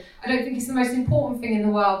fashion. I don't think it's the most important thing in the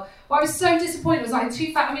world. But I was so disappointed. It was like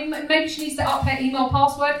I mean, maybe she needs to up her email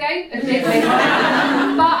password game, admittedly.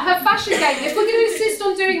 But her fashion game, if we're going to insist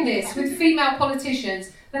on doing this with female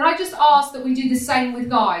politicians, then I just ask that we do the same with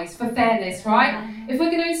guys, for fairness, right? If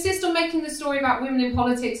we're going to insist on making the story about women in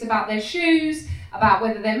politics, about their shoes, about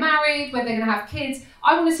whether they're married, whether they're going to have kids,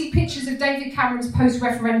 I want to see pictures of David Cameron's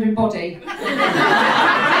post-referendum body.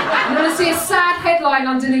 I want to see a sad headline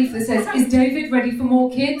underneath that says, is David ready for more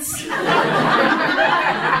kids?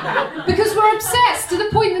 Because we're obsessed to the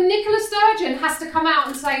point that Nicola Sturgeon has to come out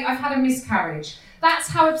and say, I've had a miscarriage. That's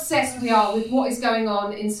how obsessed we are with what is going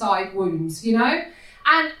on inside wombs, you know?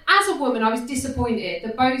 And as a woman, I was disappointed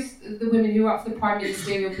that both the women who were up for the prime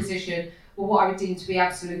ministerial position were what I would deem to be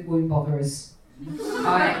absolute womb botherers.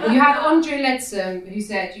 You had Andre Leadsom, who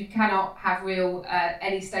said you cannot have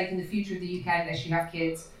any stake in the future of the UK unless you have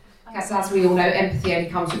kids. Because as we all know, empathy only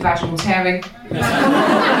comes with vaginal tearing.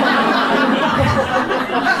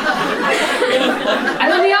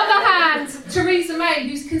 And on the other hand, Theresa May,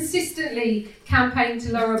 who's consistently campaigned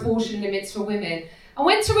to lower abortion limits for women. And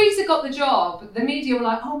when Theresa got the job, the media were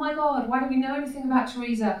like, oh my God, why don't we know anything about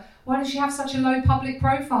Theresa? Why does she have such a low public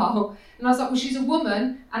profile? And I was like, well, she's a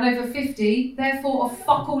woman and over 50, therefore of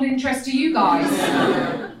fuck all interest to you guys.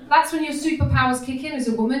 That's when your superpowers kick in as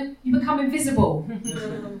a woman. You become invisible.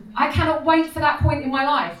 I cannot wait for that point in my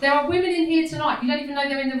life. There are women in here tonight, you don't even know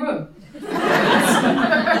they're in the room.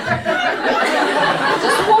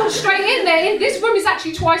 Just walk straight in there. This room is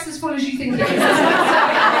actually twice as full as you think it is.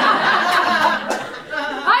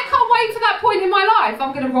 I can't wait for that point in my life.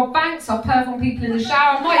 I'm going to rob banks, I'll perv on people in the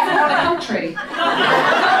shower, I might even run a country. Who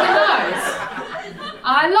knows?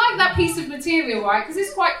 I like that piece of material, right, because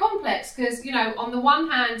it's quite complex, because, you know, on the one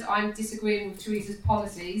hand, I'm disagreeing with Theresa's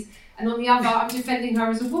policies, and on the other, I'm defending her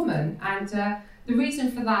as a woman, and the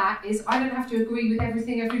reason for that is I don't have to agree with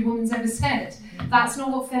everything every woman's ever said. That's not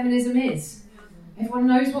what feminism is. Everyone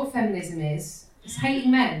knows what feminism is. It's hating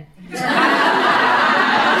men.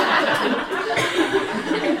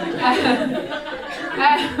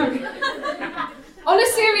 On a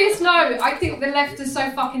serious note, I think the left is so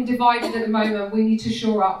fucking divided at the moment. We need to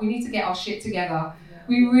shore up. We need to get our shit together.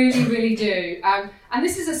 We really, really do. And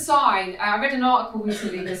this is a sign. I read an article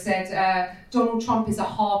recently that said Donald Trump is a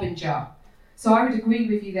harbinger. So I would agree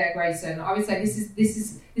with you there, Grayson. I would say this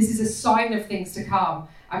is a sign of things to come.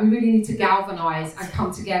 And we really need to galvanise and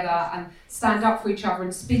come together and stand up for each other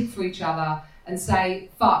and speak for each other and say,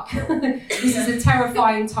 fuck, this is a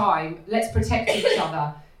terrifying time. Let's protect each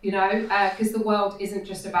other, you know, because the world isn't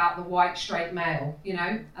just about the white, straight male, you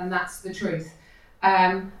know, and that's the truth.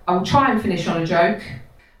 I will try and finish on a joke.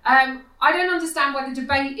 I don't understand why the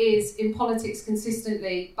debate is in politics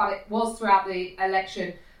consistently, but it was throughout the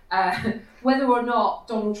election, whether or not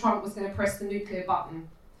Donald Trump was going to press the nuclear button.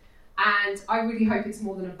 And I really hope it's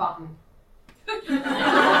more than a button.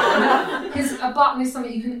 Because a button is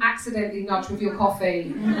something you can accidentally nudge with your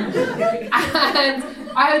coffee. And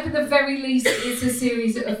I hope at the very least it's a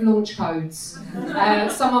series of launch codes.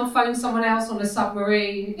 Someone phones someone else on a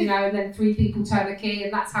submarine, you know, and then 3 people turn a key,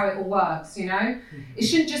 and that's how it all works, you know? It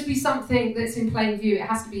shouldn't just be something that's in plain view, it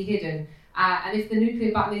has to be hidden. And if the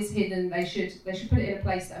nuclear button is hidden, they should put it in a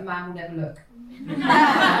place that a man will never look.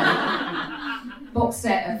 Box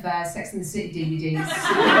set of Sex and the City DVDs.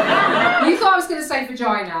 You thought I was going to say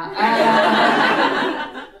vagina.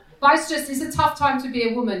 But it's a tough time to be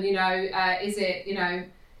a woman, you know. Is it, you know, are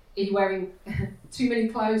you wearing too many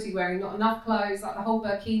clothes? Are you wearing not enough clothes? Like the whole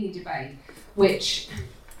burkini debate, which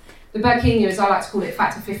the burkini, as I like to call it,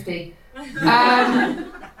 factor 50.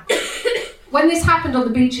 When this happened on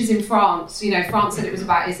the beaches in France, you know, France said it was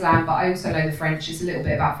about Islam, but I also know the French is a little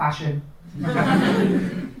bit about fashion.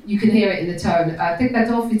 You can hear it in the tone. Take that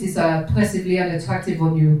off, it is oppressively unattractive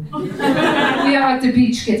on you. We are at the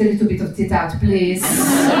beach, get a little bit of tit out, please.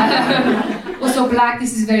 Also black,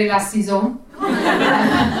 this is very last season.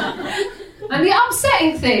 And the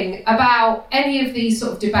upsetting thing about any of these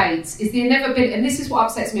sort of debates is the inevitability, and this is what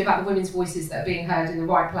upsets me about the women's voices that are being heard in the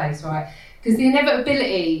right place, right? Because the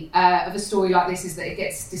inevitability of a story like this is that it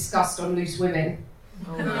gets discussed on Loose Women.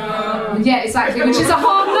 Oh. Yeah, exactly, which is a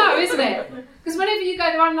hard no, isn't it? Because whenever you go,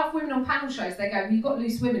 there aren't enough women on panel shows, they go, well, you've got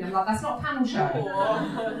Loose Women. I'm like, that's not a panel show.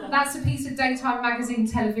 Oh. That's a piece of daytime magazine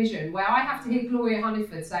television where I have to hear Gloria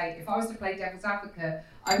Hunniford say, if I was to play devil's advocate,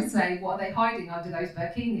 I would say, what are they hiding under those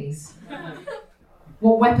burkinis?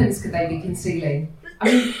 What weapons could they be concealing? I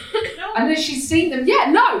mean, unless she's seen them. Yeah,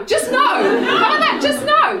 no, just no. How about that? Just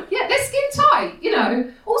no. Yeah, they're skin tight, you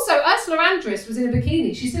know. Also, Ursula Andress was in a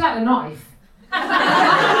bikini. She still had a knife. I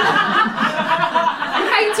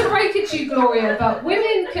hate to break it to you, Gloria, but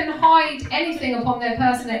women can hide anything upon their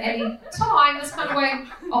person at any time. That's kind of the way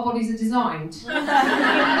our bodies are designed. We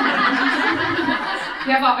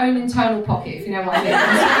have our own internal pocket, if you know what I mean.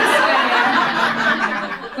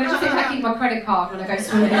 Where do you think I keep my credit card when I go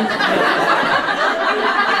swimming?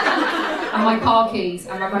 And my car keys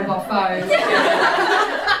and my mobile phone.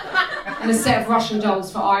 And a set of Russian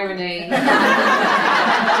dolls for irony.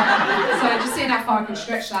 So just seeing how far I can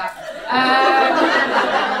stretch that.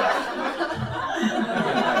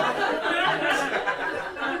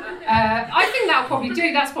 I think that'll probably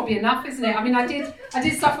do. That's probably enough, isn't it? I mean, I did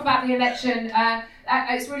stuff about the election.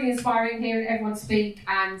 It's really inspiring hearing everyone speak.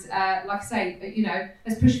 And like I say, you know,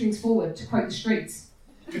 let's push things forward, to quote the streets.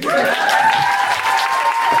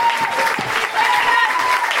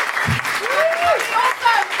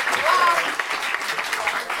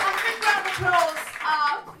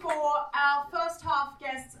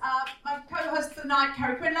 night,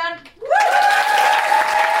 Carrie Quinlan.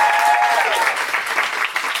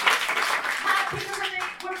 People from the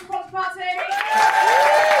Women's Equality Party.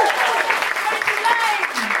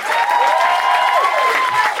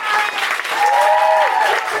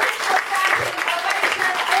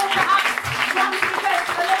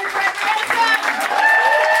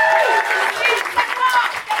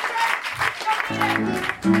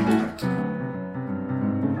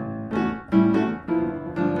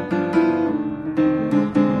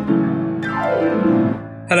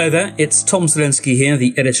 Hello there, it's Tom Zelensky here,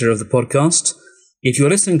 the editor of the podcast. If you're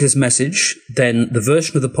listening to this message, then the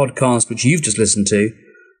version of the podcast which you've just listened to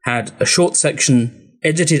had a short section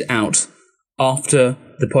edited out after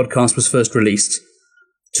the podcast was first released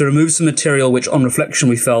to remove some material which, on reflection,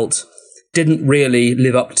 we felt didn't really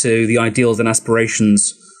live up to the ideals and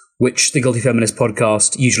aspirations which the Guilty Feminist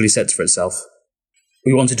podcast usually sets for itself.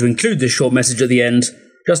 We wanted to include this short message at the end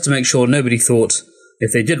just to make sure nobody thought,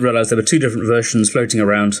 if they did realise there were two different versions floating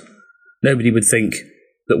around, nobody would think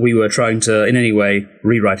that we were trying to, in any way,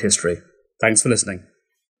 rewrite history. Thanks for listening.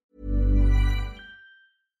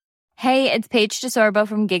 Hey, it's Paige DeSorbo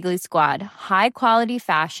from Giggly Squad. High quality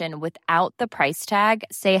fashion without the price tag.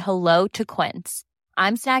 Say hello to Quince.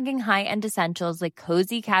 I'm snagging high-end essentials like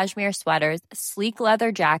cozy cashmere sweaters, sleek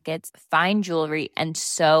leather jackets, fine jewelry, and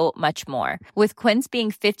so much more. With Quince being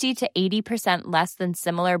 50 to 80% less than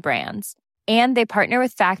similar brands. And they partner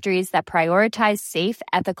with factories that prioritize safe,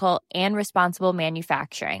 ethical, and responsible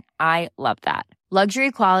manufacturing. I love that. Luxury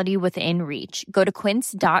quality within reach. Go to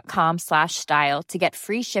quince.com/style to get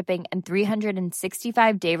free shipping and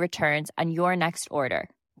 365-day returns on your next order.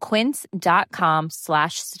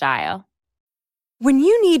 Quince.com/style. When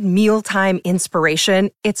you need mealtime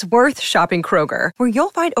inspiration, it's worth shopping Kroger, where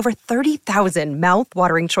you'll find over 30,000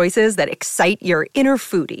 mouth-watering choices that excite your inner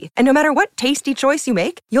foodie. And no matter what tasty choice you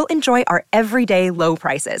make, you'll enjoy our everyday low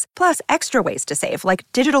prices, plus extra ways to save, like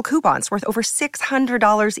digital coupons worth over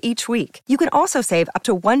 $600 each week. You can also save up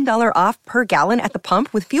to $1 off per gallon at the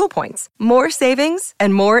pump with fuel points. More savings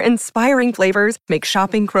and more inspiring flavors make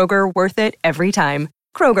shopping Kroger worth it every time.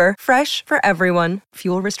 Kroger, fresh for everyone.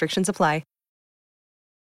 Fuel restrictions apply.